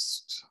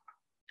next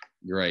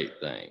great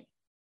thing.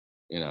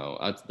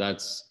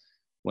 That's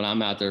when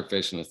I'm out there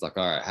fishing, it's like,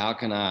 all right, how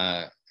can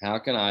I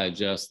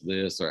adjust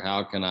this, or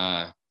how can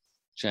I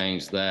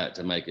change that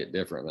to make it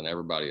different than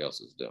everybody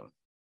else is doing?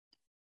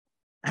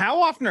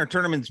 How often are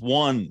tournaments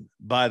won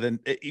by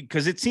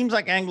because it seems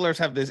like anglers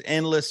have this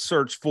endless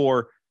search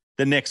for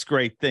the next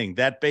great thing,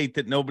 that bait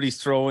that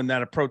nobody's throwing,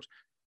 that approach.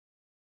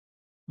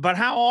 But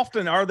how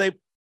often are they,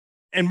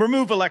 and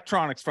remove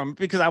electronics from it,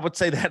 because I would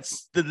say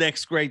that's the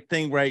next great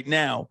thing right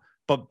now.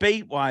 But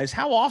bait wise,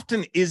 how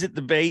often is it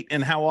the bait,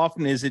 and how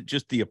often is it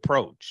just the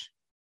approach?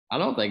 I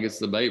don't think it's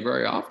the bait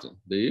very often.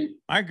 Do you?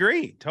 I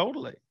agree.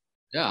 Totally.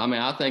 Yeah. I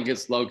mean, I think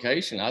it's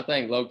location. I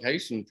think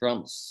location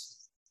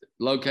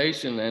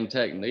and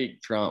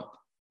technique trump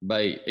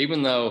bait,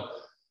 even though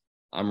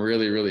I'm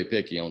really, really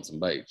picky on some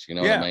baits. You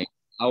know what I mean?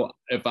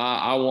 If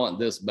I want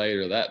this bait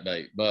or that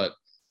bait, but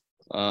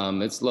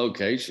it's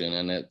location,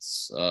 and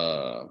it's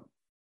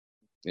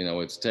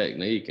it's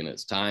technique, and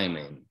it's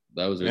timing.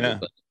 Those are the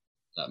things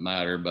that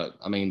matter. But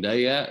I mean,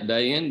 day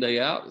in, day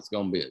out, it's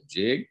going to be a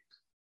jig,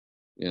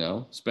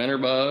 spinner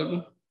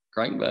bug,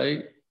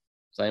 crankbait,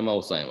 same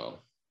old.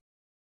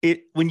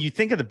 When you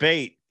think of the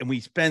bait, and we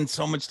spend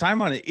so much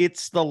time on it,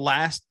 it's the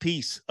last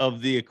piece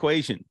of the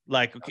equation.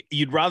 Like, okay,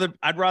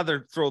 I'd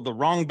rather throw the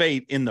wrong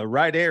bait in the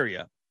right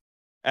area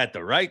at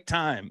the right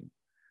time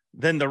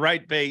than the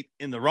right bait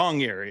in the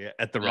wrong area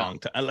at the wrong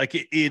time. Like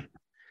it,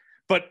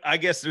 but I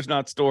guess there's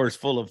not stores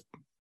full of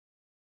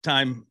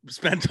time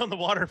spent on the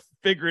water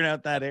figuring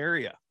out that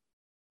area.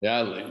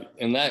 Yeah.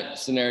 In that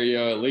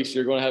scenario, at least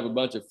you're going to have a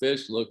bunch of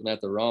fish looking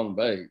at the wrong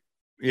bait.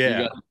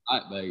 Yeah. You got the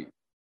right bait,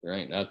 there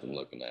ain't nothing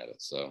looking at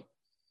it. So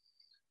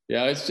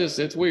yeah,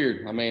 it's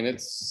weird. I mean,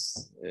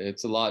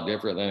 it's a lot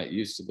different than it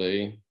used to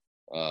be.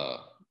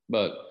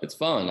 But it's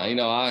fun.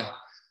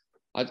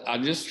 I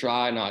just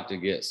try not to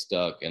get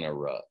stuck in a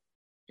rut.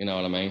 You know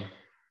what I mean?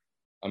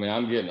 I mean,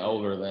 I'm getting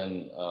older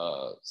than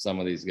some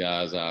of these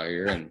guys out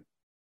here, and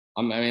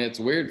I mean, it's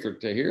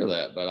weird to hear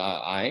that, but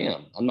I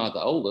am. I'm not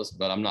the oldest,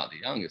 but I'm not the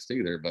youngest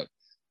either. But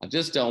I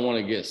just don't want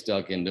to get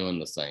stuck in doing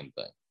the same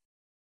thing.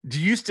 Do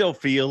you still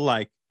feel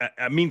like?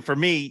 I mean, for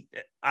me,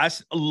 I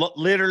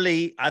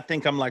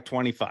think I'm like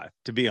 25,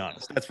 to be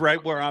honest. That's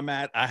right where I'm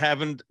at. I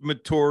haven't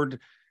matured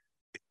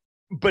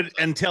but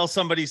until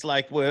somebody's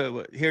like,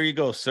 well, here you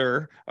go,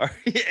 sir. Or,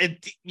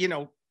 you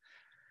know,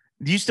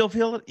 do you still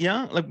feel it?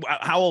 Yeah. Like,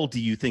 how old do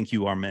you think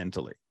you are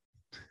mentally?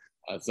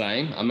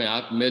 Same. I mean,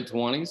 I'm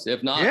mid-20s,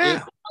 if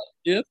not,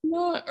 if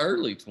not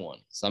early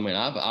 20s. I mean,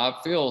 I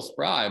feel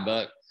spry,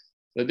 but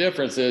the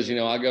difference is, you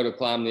know, I go to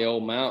climb the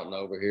old mountain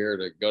over here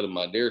to go to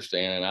my deer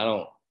stand, and I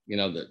don't, you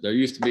know, there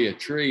used to be a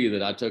tree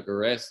that I took a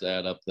rest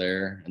at up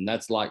there, and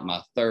that's like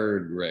my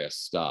third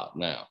rest stop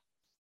now.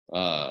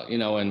 You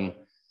know, and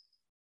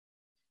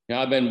you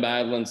know, I've been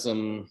battling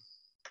some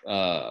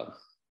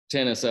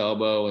tennis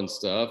elbow and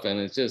stuff, and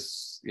it's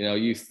just, you know,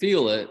 you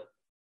feel it,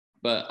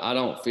 but I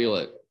don't feel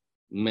it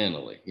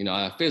mentally. You know,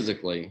 I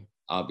physically,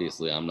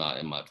 obviously I'm not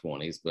in my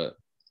 20s, but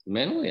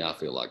mentally I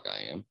feel like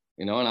I am,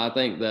 you know. And I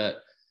think that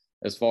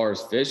as far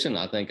as fishing,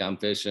 I think I'm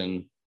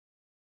fishing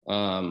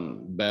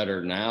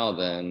better now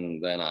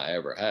than I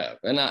ever have.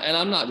 And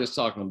I'm not just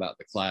talking about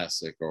the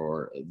classic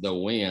or the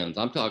wins.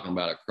 I'm talking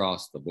about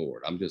across the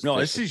board. I'm just no,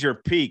 fishing. This is your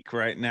peak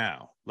right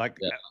now. Like,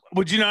 Yeah.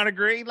 Would you not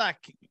agree?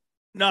 Like,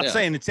 not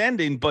saying it's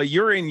ending, but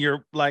you're in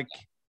your like.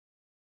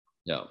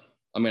 Yeah,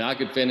 I mean, I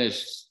could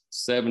finish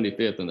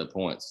 75th in the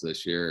points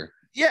this year.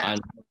 Yeah,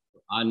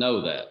 I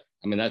know that.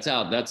 I mean, that's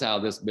how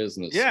this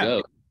business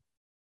goes.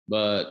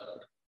 But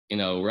you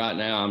know, right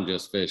now I'm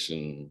just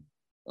fishing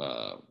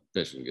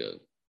good.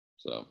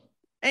 So,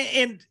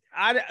 and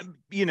I,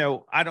 you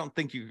know, I don't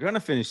think you're going to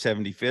finish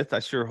 75th. I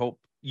sure hope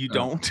you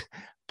don't.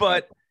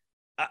 But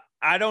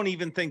I don't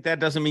even think that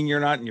doesn't mean you're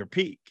not in your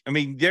peak. I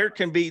mean,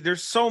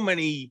 there's so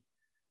many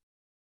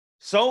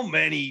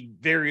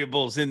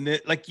variables in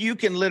it. Like, you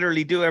can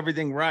literally do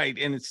everything right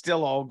and it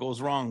still all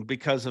goes wrong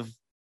because of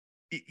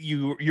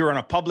you're on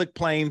a public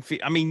playing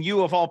field. I mean,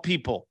 you of all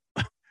people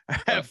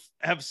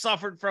have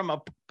suffered from a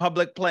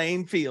public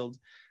playing field.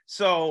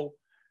 So,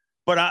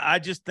 but I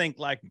just think,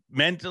 like,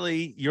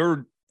 mentally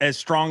you're as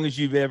strong as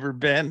you've ever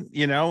been,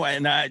 you know.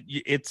 And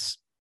it's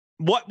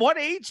what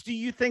age do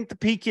you think the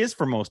peak is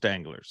for most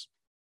anglers?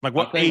 Like,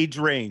 what age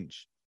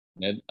range?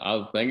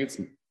 I think it's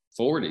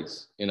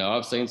 40s. You know,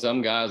 I've seen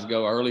some guys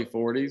go early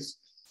 40s.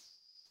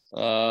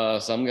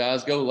 Some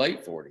guys go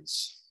late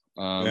 40s.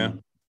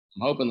 I'm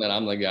hoping that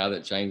I'm the guy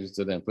that changes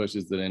it and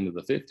pushes it into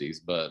the 50s.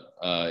 But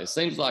it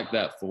seems like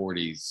that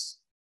 40s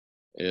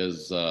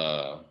is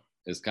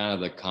kind of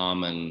the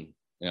common.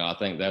 You know, I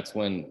think that's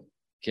when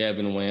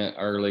Kevin went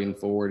early in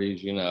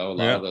 40s. You know, a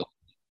lot of those,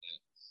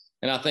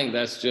 and I think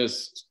that's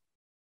just,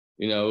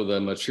 you know, the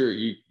mature.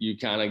 You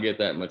kind of get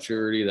that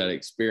maturity, that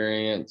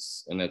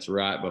experience, and that's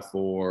right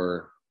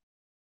before,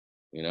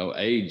 you know,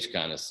 age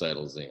kind of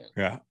settles in.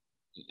 Yeah.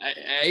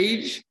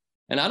 Age.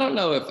 And I don't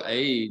know if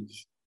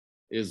age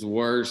is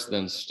worse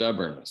than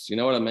stubbornness. You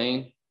know what I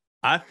mean?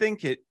 I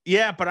think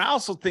but I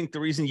also think the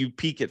reason you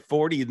peak at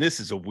 40, and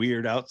this is a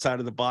weird outside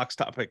of the box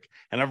topic,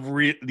 and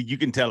you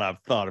can tell I've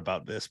thought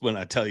about this when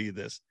I tell you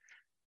this.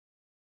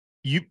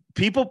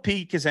 People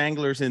peak as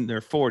anglers in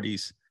their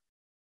 40s,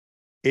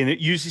 and it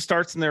usually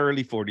starts in their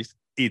early 40s.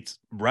 It's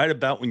right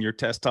about when your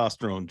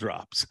testosterone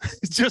drops.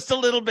 Just a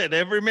little bit.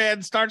 Every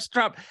man starts to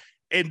drop.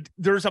 And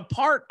there's a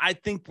part, I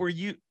think, where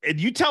you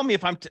tell me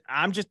if I'm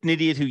just an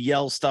idiot who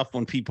yells stuff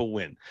when people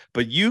win,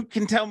 but you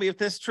can tell me if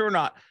this is true or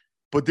not.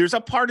 But there's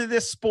a part of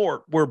this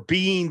sport where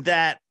being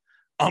that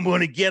I'm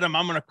going to get them,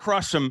 I'm going to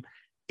crush them,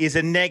 is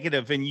a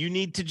negative, and you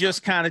need to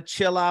just kind of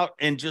chill out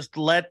and just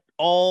let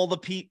all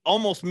the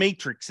almost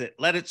matrix it,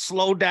 let it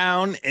slow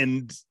down.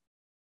 And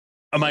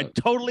am I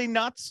totally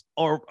nuts,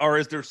 or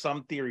is there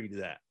some theory to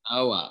that?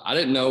 Oh, I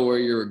didn't know where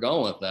you were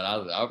going with that. I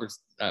was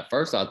at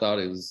first I thought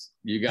it was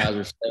you guys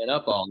are staying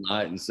up all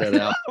night and set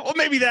out. Well,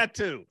 maybe that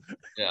too.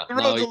 Yeah, the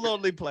road's a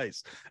lonely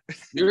place.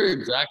 You're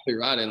exactly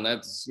right, and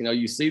that's, you know,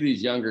 you see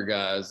these younger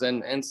guys,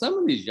 and some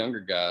of these younger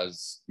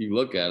guys, you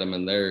look at them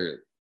and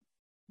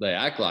they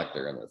act like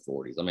they're in their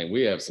 40s. I mean,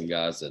 we have some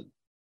guys that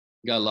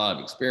got a lot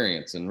of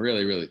experience and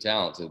really, really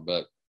talented,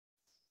 but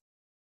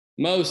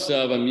most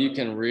of them you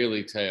can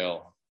really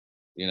tell.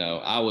 You know,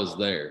 I was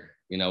there.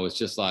 You know, it's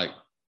just like,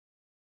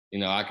 you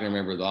know, I can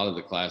remember a lot of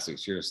the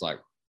classics. You're just like,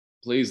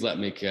 please let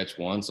me catch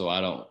one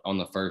on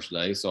the first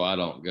day, so I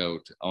don't go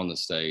on the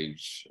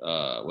stage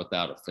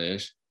without a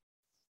fish,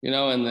 you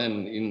know. And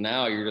then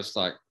now you're just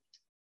like,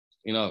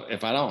 you know,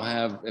 if I don't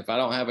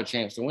have a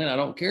chance to win, I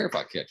don't care if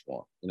I catch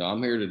one. You know,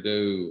 I'm here to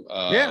do,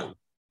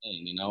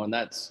 you know, and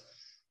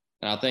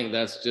I think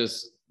that's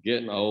just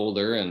getting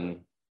older and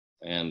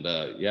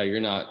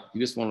you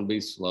just want to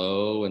be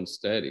slow and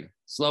steady.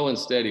 Slow and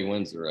steady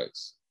wins the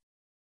race.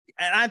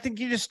 And I think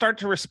you just start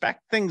to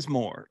respect things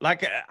more.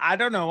 Like, I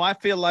don't know. I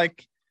feel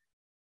like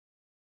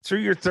through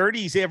your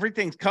 30s,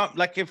 everything's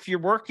like, if you're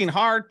working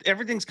hard,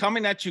 everything's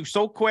coming at you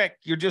so quick.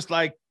 You're just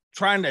like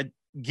trying to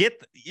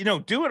get, you know,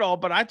 do it all.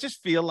 But I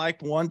just feel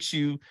like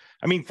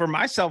for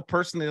myself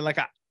personally, like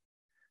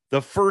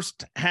the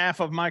first half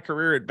of my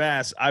career at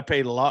Bass, I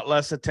paid a lot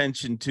less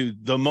attention to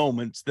the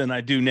moments than I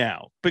do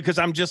now, because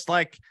I'm just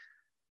like,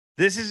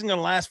 this isn't going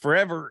to last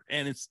forever.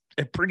 And it's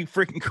a pretty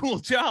freaking cool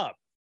job.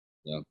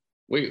 Yeah.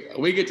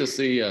 We get to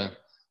see,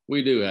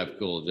 we do have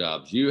cool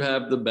jobs. You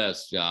have the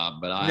best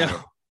job, but I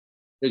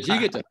But you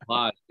get to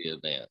fly to the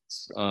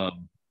events.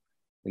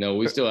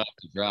 We still have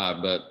to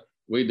drive, but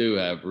we do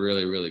have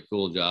really, really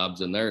cool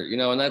jobs. And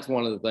and that's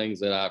one of the things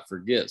that I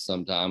forget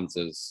sometimes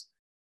is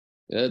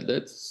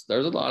there's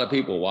a lot of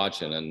people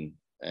watching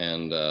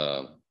and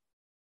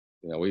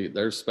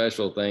there's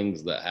special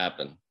things that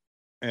happen.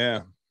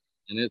 Yeah.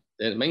 And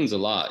it means a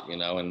lot,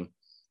 and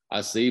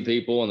I see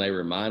people and they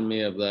remind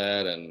me of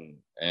that. And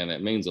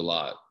it means a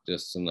lot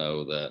just to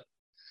know that.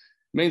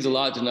 It means a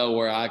lot to know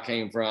where I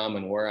came from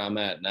and where I'm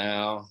at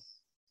now,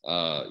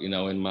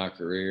 in my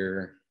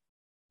career.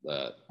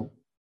 That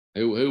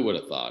who would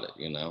have thought it,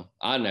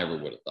 I never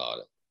would have thought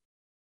it.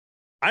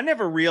 I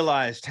never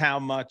realized how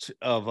much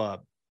of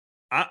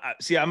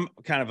I'm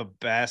kind of a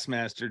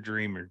Bassmaster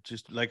dreamer,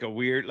 just like a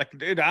weird,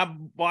 dude, I've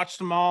watched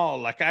them all.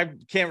 Like, I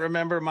can't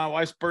remember my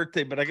wife's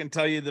birthday, but I can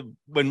tell you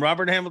when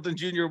Robert Hamilton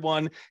Jr.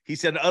 won, he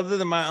said, other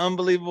than my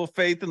unbelievable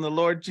faith in the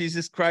Lord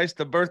Jesus Christ,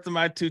 the birth of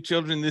my 2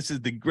 children, this is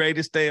the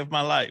greatest day of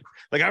my life.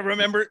 Like, I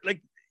remember,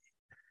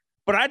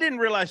 but I didn't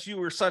realize you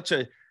were such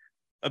a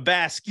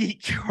bass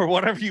geek or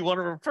whatever you want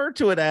to refer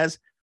to it as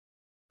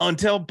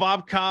until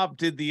Bob Cobb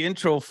did the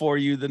intro for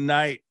you the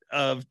night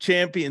of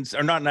champions,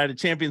 or not night of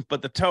champions,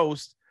 but the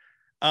toast.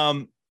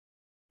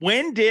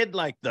 When did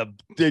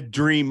the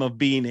dream of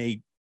being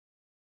a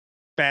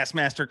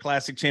Bassmaster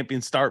Classic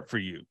champion start for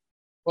you?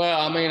 Well,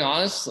 I mean,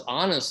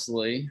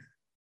 honestly,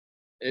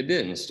 it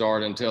didn't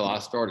start until I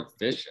started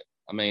fishing.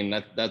 I mean,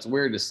 that's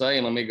weird to say.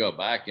 And let me go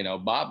back,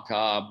 Bob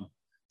Cobb,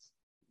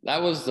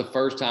 that was the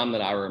first time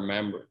that I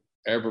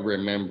ever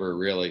remember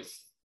really,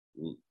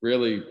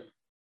 really,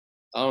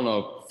 I don't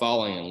know if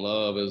falling in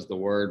love is the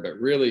word, but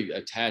really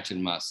attaching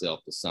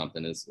myself to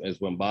something is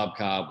when Bob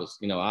Cobb was,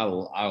 I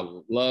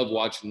love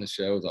watching the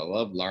shows. I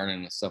love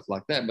learning and stuff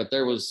like that. But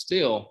there was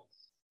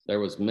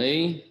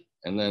me,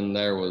 and then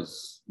there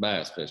was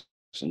bass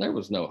fishing. There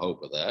was no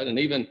hope of that. And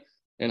even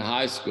in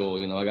high school,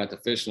 I got to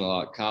fishing a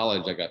lot.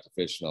 College, I got to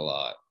fishing a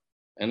lot.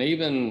 And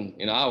even,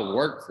 I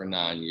worked for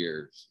 9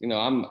 years.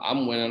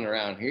 I'm winning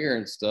around here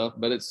and stuff,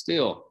 but it's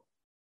still,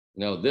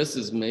 this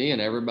is me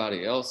and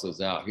everybody else is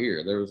out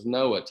here. There was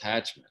no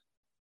attachment.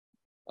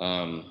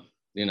 And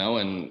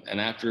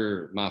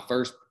after my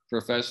first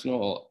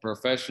professional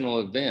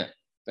event,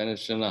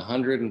 finishing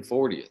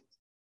 140th,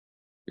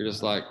 you're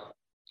just like,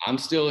 I'm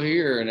still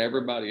here and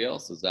everybody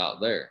else is out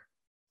there.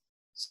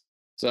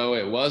 So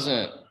it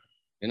wasn't,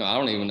 I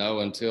don't even know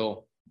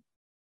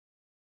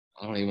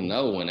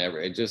whenever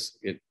it just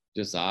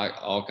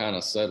all kind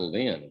of settled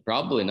in.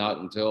 Probably not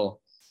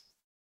until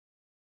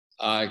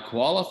I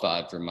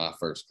qualified for my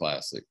first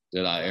Classic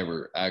did I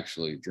ever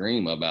actually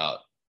dream about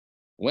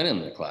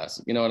winning the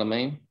Classic. You know what I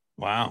mean?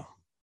 Wow.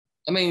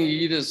 I mean,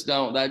 you just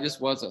don't, that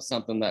just wasn't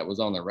something that was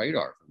on the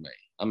radar for me.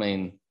 I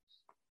mean,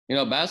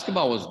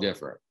 basketball was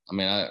different. I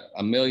mean,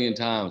 a million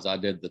times I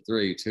did the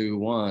 3, 2,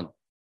 1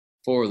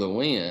 for the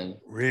win.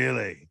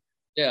 Really?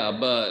 Yeah,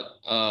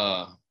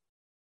 but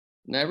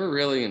never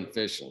really in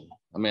fishing.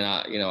 I mean,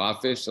 I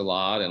fished a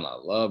lot and I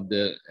loved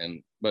it.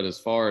 But as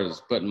far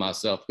as putting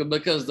myself,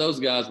 because those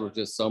guys were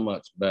just so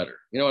much better.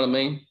 You know what I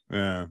mean?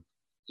 Yeah.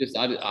 Just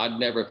I'd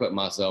never put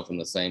myself in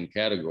the same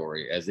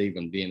category as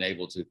even being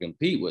able to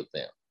compete with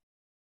them.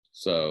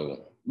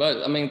 So,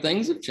 but I mean,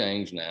 things have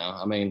changed now.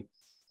 I mean,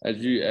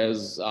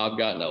 as I've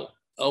gotten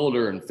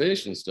older and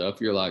fish and stuff,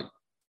 you're like,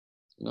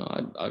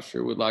 I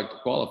sure would like to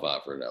qualify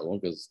for that one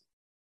because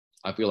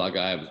I feel like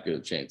I have as good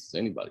a chance as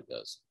anybody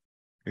does.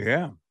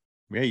 Yeah.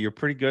 Yeah, you're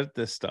pretty good at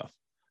this stuff.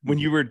 When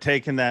you were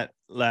taking that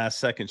last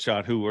second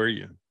shot, who were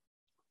you?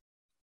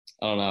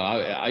 I don't know.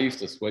 I used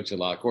to switch a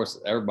lot. Of course,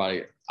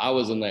 I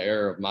was in the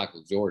era of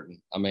Michael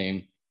Jordan. I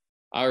mean,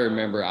 I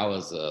remember I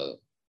was a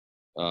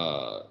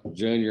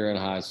junior in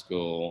high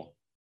school,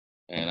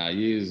 and I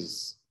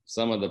used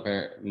some of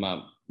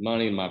my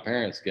money my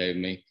parents gave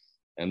me,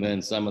 and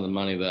then some of the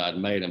money that I'd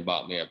made and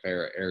bought me a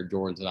pair of Air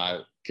Jordans. And I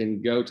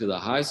can go to the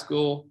high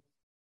school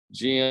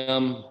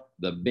gym,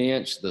 the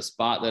bench, the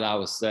spot that I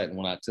was setting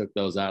when I took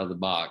those out of the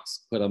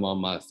box, put them on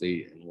my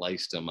feet and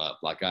laced them up.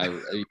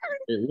 It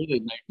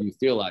really made me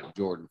feel like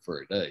Jordan for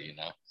a day,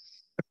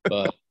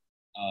 But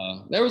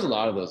there was a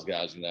lot of those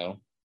guys, but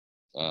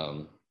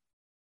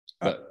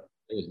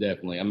it was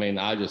definitely, I mean,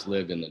 I just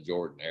lived in the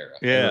Jordan era.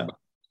 Yeah.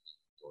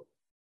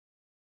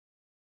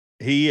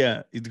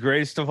 He's the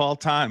greatest of all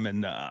time.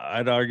 And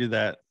I'd argue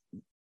that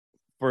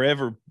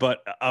forever, but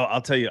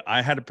I'll tell you,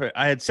 I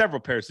had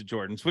several pairs of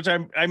Jordans, which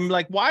I'm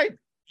like, why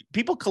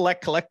people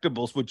collect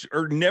collectibles, which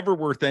are never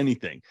worth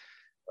anything,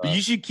 but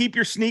you should keep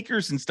your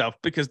sneakers and stuff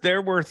because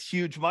they're worth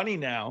huge money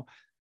now.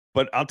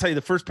 But I'll tell you,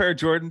 the first pair of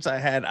Jordans I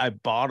had, I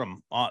bought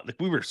them on,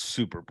 we were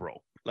super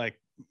broke, like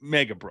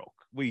mega broke.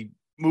 We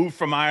moved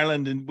from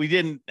Ireland and we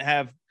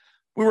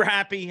were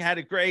happy, had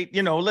it great,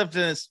 lived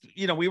in this,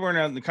 we weren't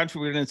out in the country,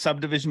 we were in a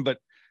subdivision, but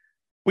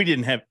we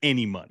didn't have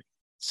any money.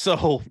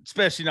 So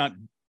especially not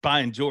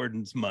buying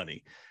Jordan's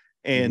money.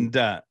 And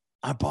I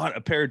bought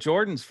a pair of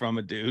Jordans from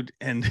a dude,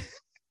 and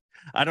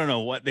I don't know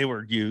what they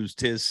were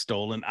used, his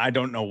stolen. I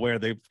don't know where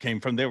they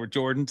came from. They were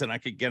Jordans, and I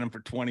could get them for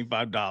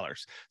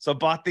 $25. So I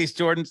bought these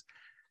Jordans.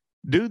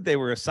 Dude, they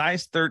were a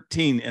size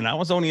 13, and I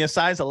was only a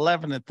size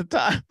 11 at the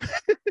time.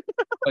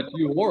 But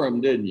you wore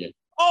them, didn't you?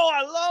 Oh,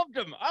 I loved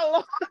them.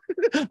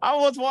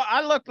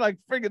 I looked like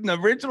friggin' the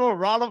original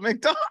Ronald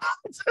McDonald.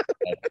 That's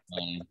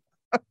funny.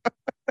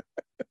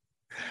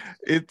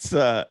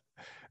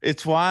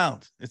 It's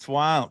wild. It's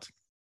wild.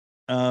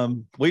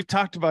 We've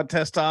talked about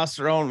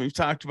testosterone. We've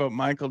talked about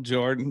Michael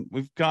Jordan.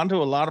 We've gone to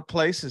a lot of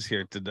places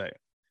here today.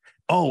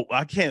 Oh,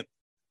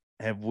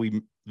 have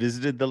we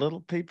visited the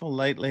little people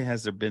lately?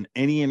 Has there been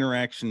any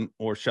interaction,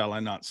 or shall I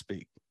not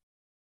speak?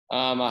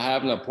 I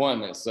have an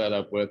appointment set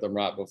up with them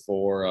right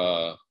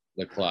before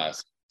the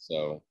classic,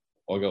 so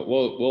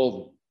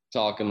we'll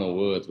talk in the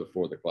woods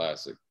before the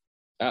classic.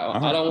 I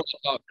don't want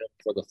to talk to them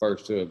for the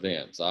first two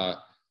events. I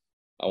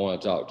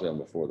want to talk to them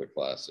before the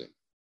classic,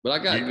 but I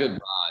got good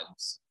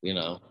vibes.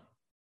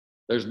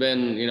 There's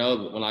been,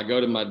 when I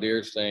go to my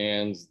deer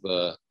stands,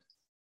 the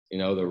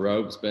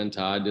rope's been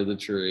tied to the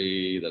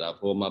tree that I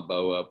pulled my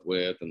bow up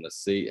with, and the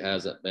seat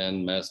hasn't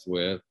been messed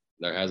with.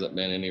 There hasn't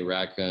been any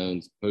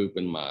raccoons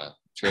pooping my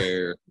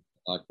chair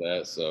like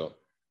that. So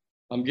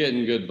I'm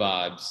getting good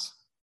vibes.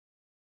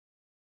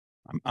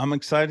 I'm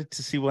excited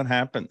to see what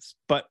happens.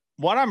 But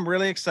what I'm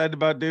really excited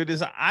about, dude,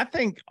 is I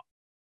think,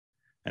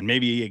 and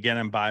maybe again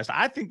I'm biased,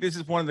 I think this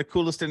is one of the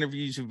coolest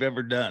interviews you've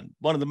ever done.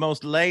 One of the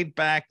most laid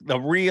back, the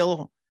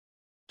real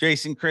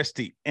Jason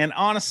Christie. And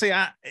honestly,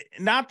 I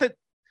don't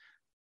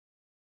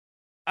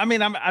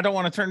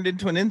want to turn it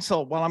into an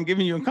insult while I'm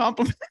giving you a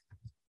compliment.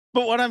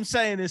 But what I'm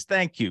saying is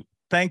thank you.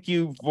 Thank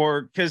you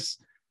because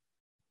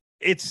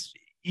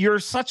you're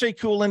such a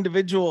cool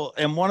individual.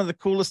 And one of the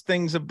coolest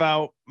things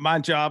about my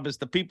job is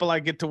the people I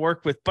get to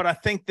work with. But I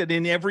think that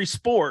in every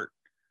sport,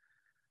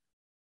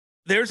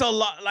 there's a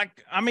lot,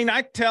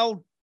 I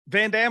tell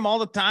Van Damme all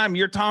the time,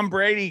 you're Tom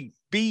Brady,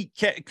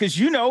 because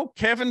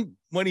Kevin,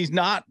 when he's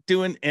not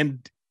doing,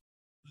 and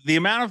the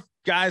amount of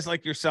guys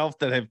like yourself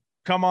that have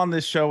come on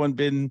this show and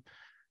been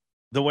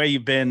the way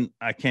you've been,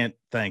 I can't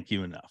thank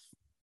you enough.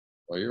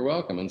 Well, you're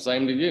welcome. And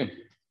same to you.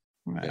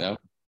 Right.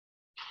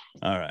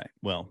 All right.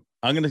 Well,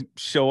 I'm going to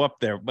show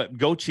up there, but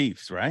go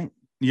Chiefs, right?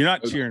 You're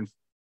not cheering.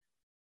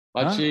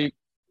 My Chiefs,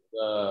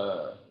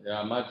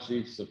 my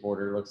Chiefs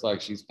supporter looks like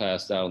she's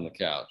passed out on the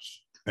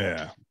couch.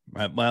 Yeah.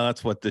 Well,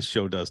 that's what this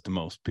show does to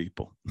most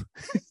people. Well,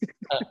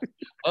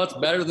 it's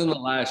better than the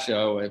last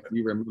show if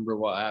you remember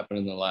what happened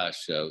in the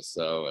last show.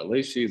 So at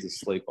least she's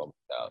asleep on the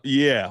couch.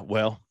 Yeah.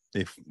 Well,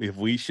 if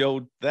we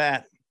showed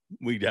that,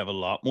 we'd have a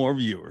lot more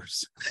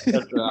viewers.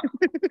 That's right.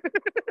 That's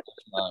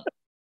right.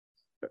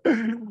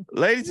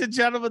 Ladies and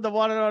gentlemen, the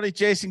one and only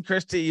Jason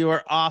Christie, you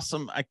are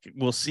awesome.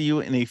 We'll see you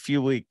in a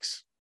few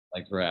weeks.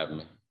 Thanks for having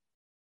me.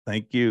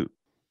 Thank you.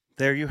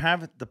 There you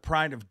have it, the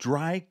pride of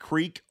Dry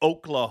Creek,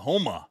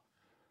 Oklahoma.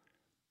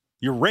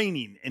 Your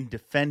reigning and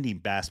defending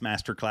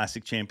Bassmaster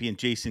Classic champion,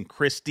 Jason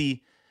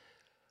Christie.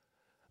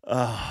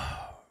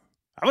 That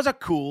was a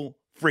cool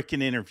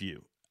freaking interview.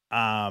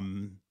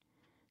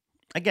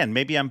 Again,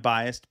 maybe I'm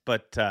biased,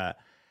 but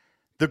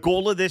the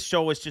goal of this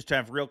show is just to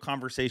have real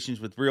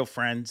conversations with real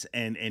friends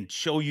and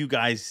show you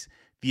guys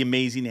the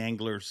amazing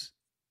anglers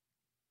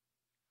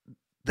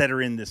that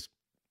are in this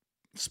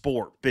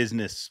sport,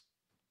 business,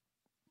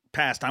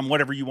 pastime,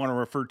 whatever you want to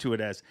refer to it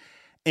as.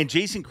 And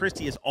Jason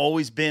Christie has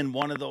always been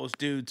one of those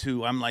dudes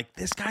who I'm like,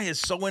 this guy is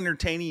so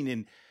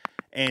entertaining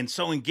and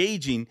so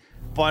engaging,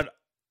 but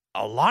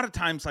a lot of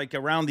times, like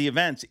around the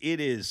events, it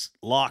is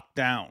locked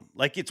down.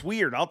 Like, it's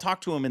weird. I'll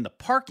talk to him in the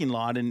parking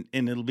lot and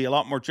it'll be a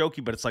lot more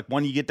jokey, but it's like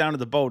when you get down to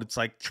the boat, it's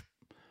like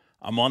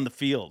I'm on the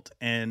field.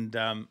 And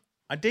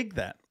I dig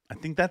that. I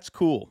think that's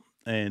cool.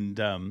 And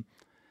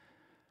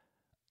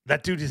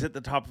that dude is at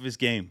the top of his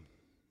game.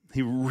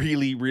 He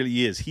really,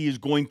 really is. He is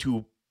going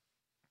to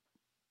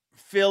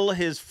fill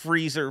his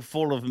freezer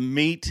full of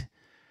meat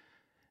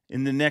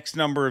in the next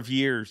number of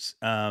years.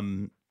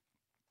 And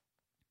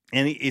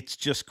it's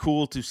just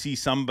cool to see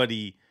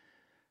somebody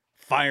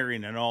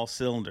firing on all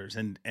cylinders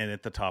and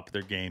at the top of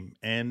their game.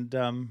 And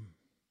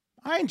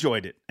I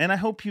enjoyed it. And I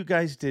hope you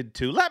guys did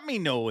too. Let me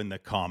know in the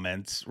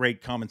comments.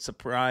 Rate, comment,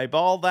 subscribe,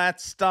 all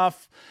that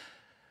stuff.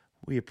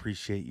 We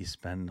appreciate you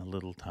spending a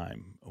little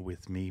time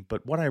with me.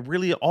 But what I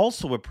really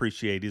also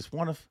appreciate is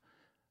one of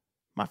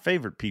my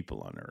favorite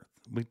people on earth.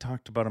 We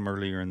talked about him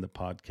earlier in the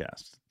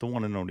podcast. The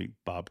one and only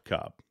Bob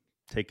Cobb.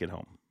 Take it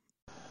home.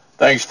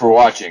 Thanks for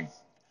watching.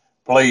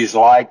 Please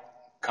like,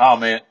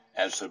 comment,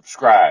 and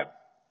subscribe,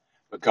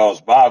 because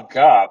Bob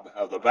Cobb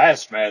of the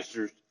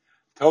Bassmasters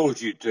told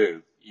you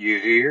to. You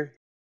hear?